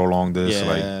 don't prolong this. Yeah.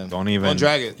 Like, don't even Don't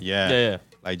drag it. Yeah. Yeah.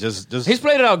 Like, just. He's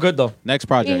played it out good though. Next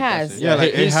project. He has. that's it. Yeah, like,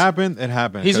 it He's- happened. It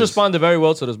happened. He's 'Cause- responded very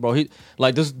well to this, bro. He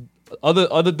like this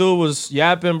other dude was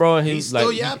yapping, bro, and He's like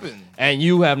still yapping. And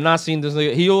you have not seen this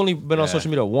nigga. He only been on Yeah. social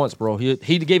media once, bro. He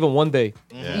gave him one day.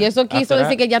 Y eso quiso After decir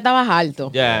that- que ya estabas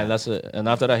alto. Yeah, and that's it. And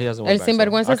after that, he hasn't. El went back, so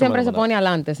sinvergüenza I siempre commend se him on pone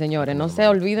adelante, señores. No se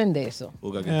olviden de eso.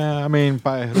 Yeah, I mean,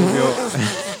 pa Rubio.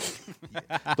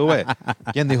 Tú ves.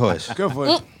 ¿Quién dijo eso? ¿Qué fue?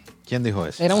 ¿Quién dijo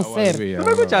eso? Era un ser. Yeah,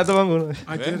 that. Escuchaste, Manguno?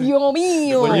 I did it. Dios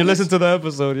mío. When you listen to the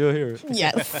episode, you'll hear it.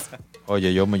 Yes.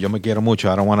 Oye, yo me quiero mucho.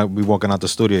 I don't want to be walking out the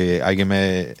studio y alguien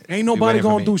me. Ain't nobody be waiting for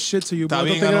gonna me. do shit to you. Está Bro.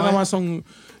 bien, Estos tigres Anuel. nada más son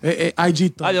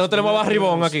IG Ah, ya no tenemos a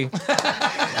Barribón aquí.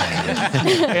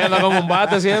 Ella anda con un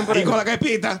bate siempre. Y con la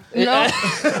caipita. No.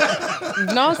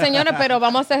 No, señores, pero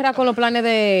vamos a cerrar con los planes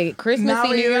de Christmas y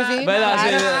New Year's Eve. ¿Verdad?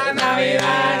 Sí. Navidad,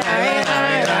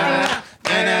 Navidad.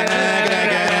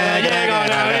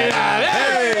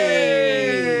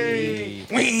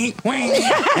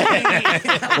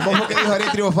 ¿Cómo fue que dijo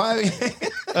Ariel Trio Fabi?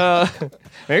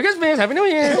 Merry Christmas, Happy New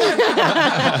Year.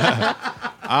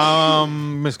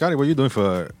 Miss Scotty, what are you doing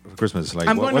for Christmas? Like,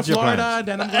 I'm going what's to your Florida, plans?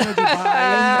 then I'm going to Dubai.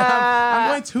 I'm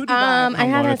going to Dubai. I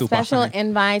had going a to special Dubai.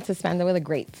 invite to spend it with a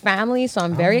great family, so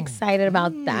I'm very excited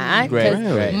about that. Great,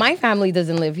 'cause great. My family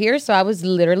doesn't live here, so I was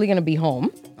literally going to be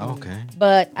home. Okay.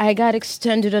 But I got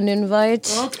extended an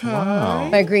invite Okay.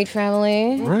 by a great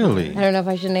family. Really? I don't know if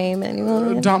I should name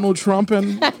anyone. Donald Trump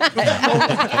and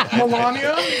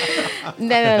Melania.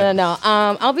 No.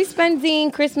 I'll be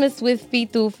spending Christmas with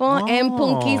Pitufo and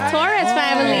Punky's Torres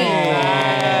family.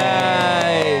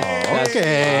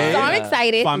 Okay. So I'm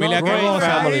excited. Familia que Great goza.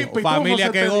 family.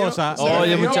 Familia que goza.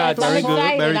 Oye, muchacho. I'm Very good.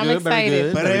 excited. Very I'm good, very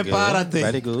excited. good. Very good. Prepárate.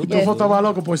 Very good. Yes. Pitufo estaba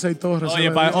loco por 6 torres. Oye,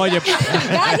 oye,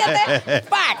 Cállate.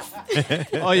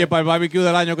 Facts. oye, para el barbecue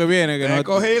del año que viene, que no,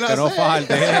 cogí la que no sed.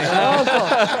 falte.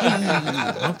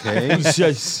 Okay.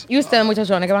 ¿Y ustedes,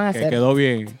 muchachones, qué van a Que hacer? quedó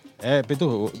bien.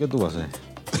 Pitu, ¿qué tú vas a hacer?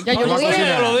 Ya yo lo dije.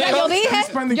 Ya yo He's dije.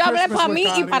 spending Yo hablé Christmas para with mí y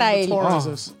Gotti para and él. the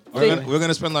Tauruses. We're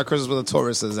gonna spend our Christmas with the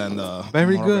Tauruses and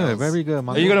Very Monorails. good. Very good.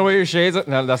 Are you gonna wear your shades?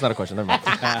 No, that's not a question. Never mind.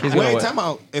 He's gonna Wait, wear. time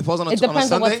out. It falls on a, It on a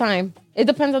depends on Sunday. what time. It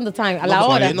depends on the time. A la No,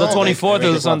 hora. The 24th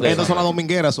is a Sunday. Estos son las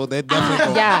domingueras, so they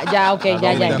definitely. Ya, okay,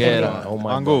 ya. Dominguera. Oh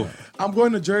my Mango. God. I'm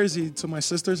going to Jersey to my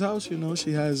sister's house. You know,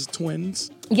 she has twins.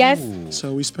 Yes.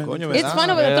 So we spend. Coño, It's fun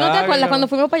over there. ¿Tú no te acuerdas cuando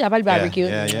fuimos para allá para el barbecue?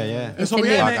 Yeah. Eso It's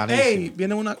viene, bacanísimo. hey,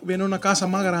 viene una casa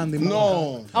más grande.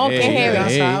 No. Oh, qué Hey, Ya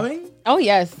heavy. hey. saben. Oh,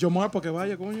 yes. Yomar, porque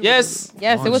vaya, coño. Yes.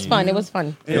 Yes, it was fun. It was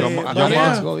fun. Eh, I but don't yeah,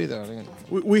 want to go either.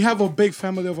 we have a big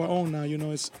family of our own now. You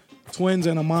know, it's twins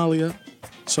and Amalia.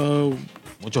 So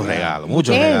Muchos regalos.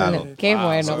 Muchos Qué, regalos. qué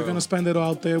we're bueno. going to spend it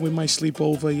out there. We might sleep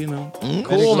over, you know.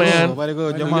 Cool, man. Very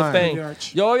good. Do Very your good.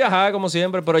 thing. Yo voy a viajar como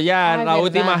siempre, pero ya Ay, la verdad.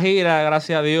 última gira,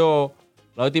 gracias a Dios,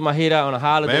 la última gira on a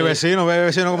holiday. Ve vecino,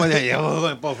 como decía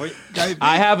yo.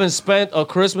 I haven't spent a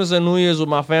Christmas and New Year's with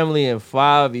my family in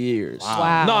 5 years.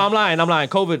 Wow. No, I'm lying.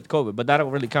 COVID, but that don't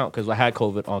really count because I had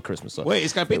COVID on Christmas. So. Wait,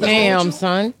 Escarpita. Damn,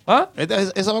 son. ¿Ah?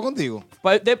 ¿Esa va contigo?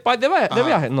 ¿De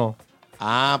viaje? No.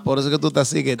 Ah, por eso que tú estás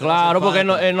así. Que Claro, porque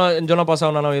yo no he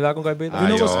pasado una Navidad con Carpita.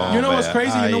 You know, Ay, you know what's hombre,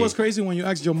 crazy? You know ay. what's crazy when you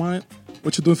ask Yomar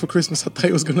what you doing for Christmas? I thought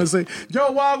he was going to say,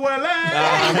 Yo, Waguele.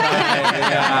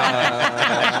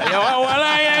 Yo,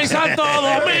 abuela, en Santo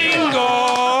Domingo.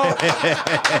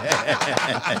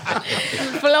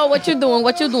 Flo, what you doing?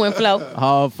 What you doing, Flo?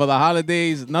 For the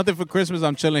holidays, nothing for Christmas.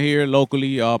 I'm chilling here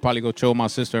locally. I'll probably go chill with my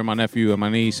sister and my nephew and my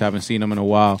niece. Haven't seen them in a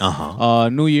while.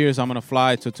 New Year's, I'm going to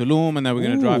fly to Tulum, and then we're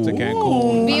going to drive to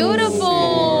Cancun.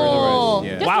 Beautiful.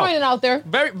 Yeah. Just Wow. throwing it out there.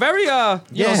 Very, you know,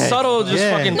 subtle, just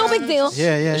Yeah. fucking No big deal.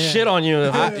 Yeah. shit on you.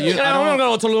 I I'm gonna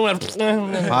go to Tulum. I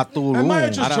might have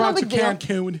Patulum. just drive to big deal.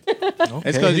 Cancun.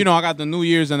 It's because, you know, I got the New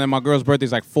Year's, and then my girl's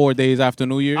birthday's like 4 days after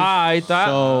New Year's. Ahí está.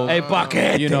 So, El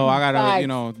paquete. You know, I got to, Facts. you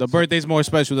know, the birthday's more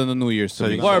special than the New Year's to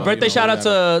me. you- Word, So, birthday you know, shout out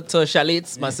to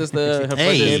Shalitz, my sister. Her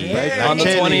Hey, birthday la on the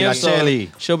Shelly, 20th. la So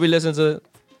Shelly. she'll be listening to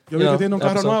Yo vi que tiene un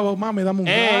carro nuevo, mami, dame un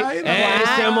ride.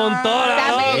 Se montó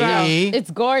la loca.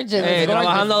 It's gorgeous. It's gorgeous.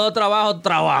 Trabajando 2 trabajos,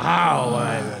 trabajado,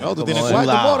 güey. No, tú tienes Como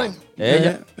cuarto, sudado. more.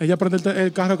 Ella prende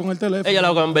el carro con el teléfono. Ella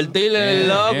lo convertirle en el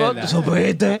loco. ¿Tú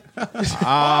supiste?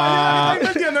 ¿Está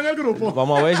invirtiendo en el grupo?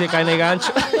 Vamos a ver si cae en el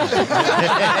gancho.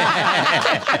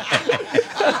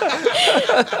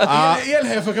 ¿Y el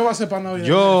jefe qué va a hacer para Navidad?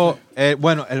 Yo,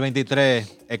 bueno, el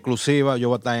 23, exclusiva, yo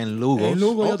voy a estar en Lugo. En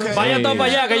Lugo, yo te- Vaya todo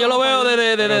para allá, que yo lo veo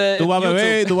de ¿Tú vas a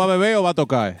beber, YouTube. tú vas a beber o vas a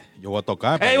tocar? Yo voy a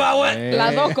tocar. ¡Ey, va, güey!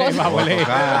 Las dos cosas. Voy a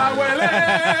tocar. Abuelé,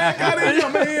 cariño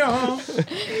mío.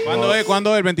 ¿Cuándo es?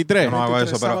 ¿Cuándo es? ¿El 23? Yo no hago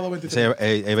eso, sábado pero 23.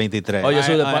 sí, el 23. Oye,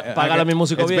 Zule, págale a mi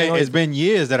músico It's bien. been, oye. it's been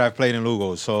years that I've played in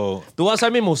Lugo, so Tú vas a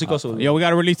ser mi músico, Zule. Yo, we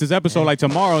gotta release this episode like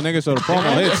tomorrow, nigga, so the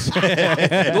promo hits.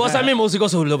 Tú vas a ser mi músico,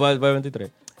 Zule, para el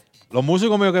 23. los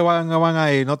músicos míos que van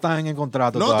a ir no están en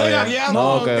contrato No te todavía. gagueando.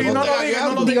 No, ok, Y no ok. lo digas,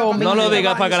 no lo digas. Dios No lo mío.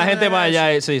 digas para que la gente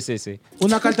vaya. Sí, sí, sí.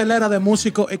 Una cartelera de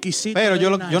músicos exquisitos. Pero yo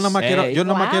nada más quiero, Ey. yo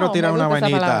nada más Wow, quiero tirar me una gusta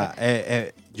esa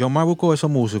vainita. Yo más busco esos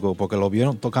músicos porque los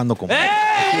vieron tocando con.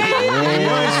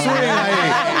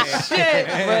 Shit,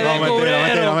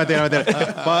 No, mentira.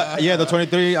 But yeah, the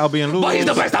 23, I'll be in Lugo. He's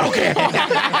the best, I don't care.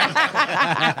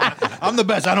 I'm the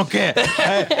best, I don't care.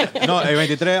 No, el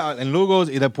 23 en Lugos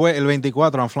y después el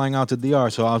 24 I'm flying out to DR,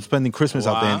 so I'm spending Christmas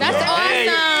out there. in That's DR. Ey,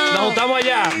 nos awesome. juntamos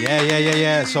allá.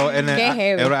 Yeah. So and then Qué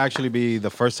heavy. it will actually be the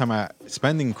first time I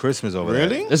spending Christmas over there.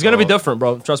 Really? It's gonna be different,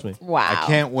 bro. Trust me. Wow. I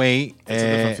can't wait. It's a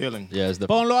different feeling. Yeah, it's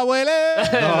different. Ponlo, abuele.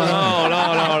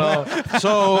 No.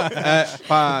 So,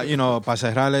 para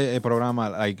cerrar el programa,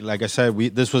 like I said,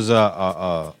 this was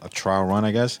a trial run,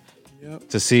 I guess,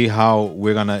 to see how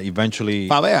we're gonna eventually.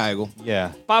 Pa' ver algo.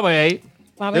 Yeah. Pa' ver.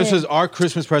 This is our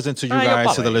Christmas present to you Ah, yo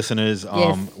guys, to the papi. listeners.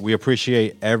 Yes. We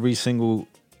appreciate every single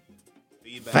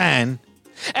fan.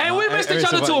 And we missed each Every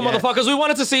other too, single- yeah. motherfuckers. We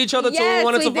wanted to see each other too. Yes, We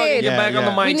wanted we to fucking did. get back on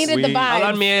the Yeah. mics. We needed the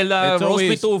Hablar vibe. mierda, It's roast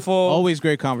pitufo. always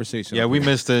great conversation. Yeah, we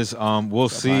missed this. We'll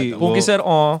see. Punky said,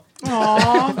 "Oh,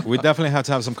 We definitely have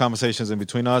to have some conversations in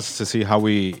between us to see how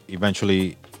we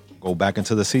eventually go back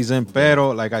into the season.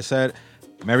 Pero, like I said,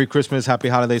 Merry Christmas, Happy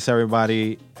Holidays,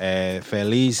 everybody.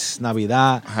 Feliz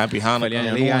Navidad. Happy Hanukkah.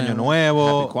 Feliz Año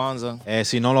Nuevo. Happy Kwanzaa.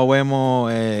 Si no lo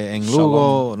vemos en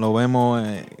Lugo, lo vemos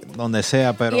donde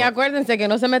sea, pero Y acuérdense que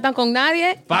no se metan con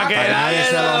nadie. pa' que nadie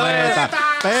se lo meta."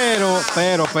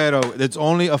 Pero, it's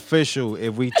only official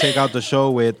if we take out the show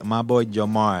with my boy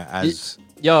Jamar as.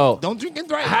 Yo, Don't drink and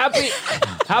drive.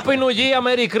 Happy New Year,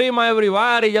 Merry Christmas,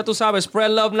 everybody. Ya tú sabes, spread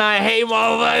love, not hate,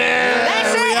 motherfucker.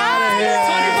 That's it. Oh, yeah.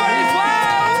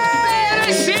 2045.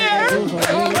 This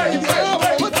year.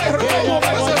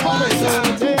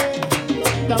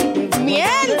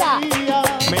 Mierda.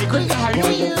 Merry Christmas. Happy New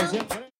Year.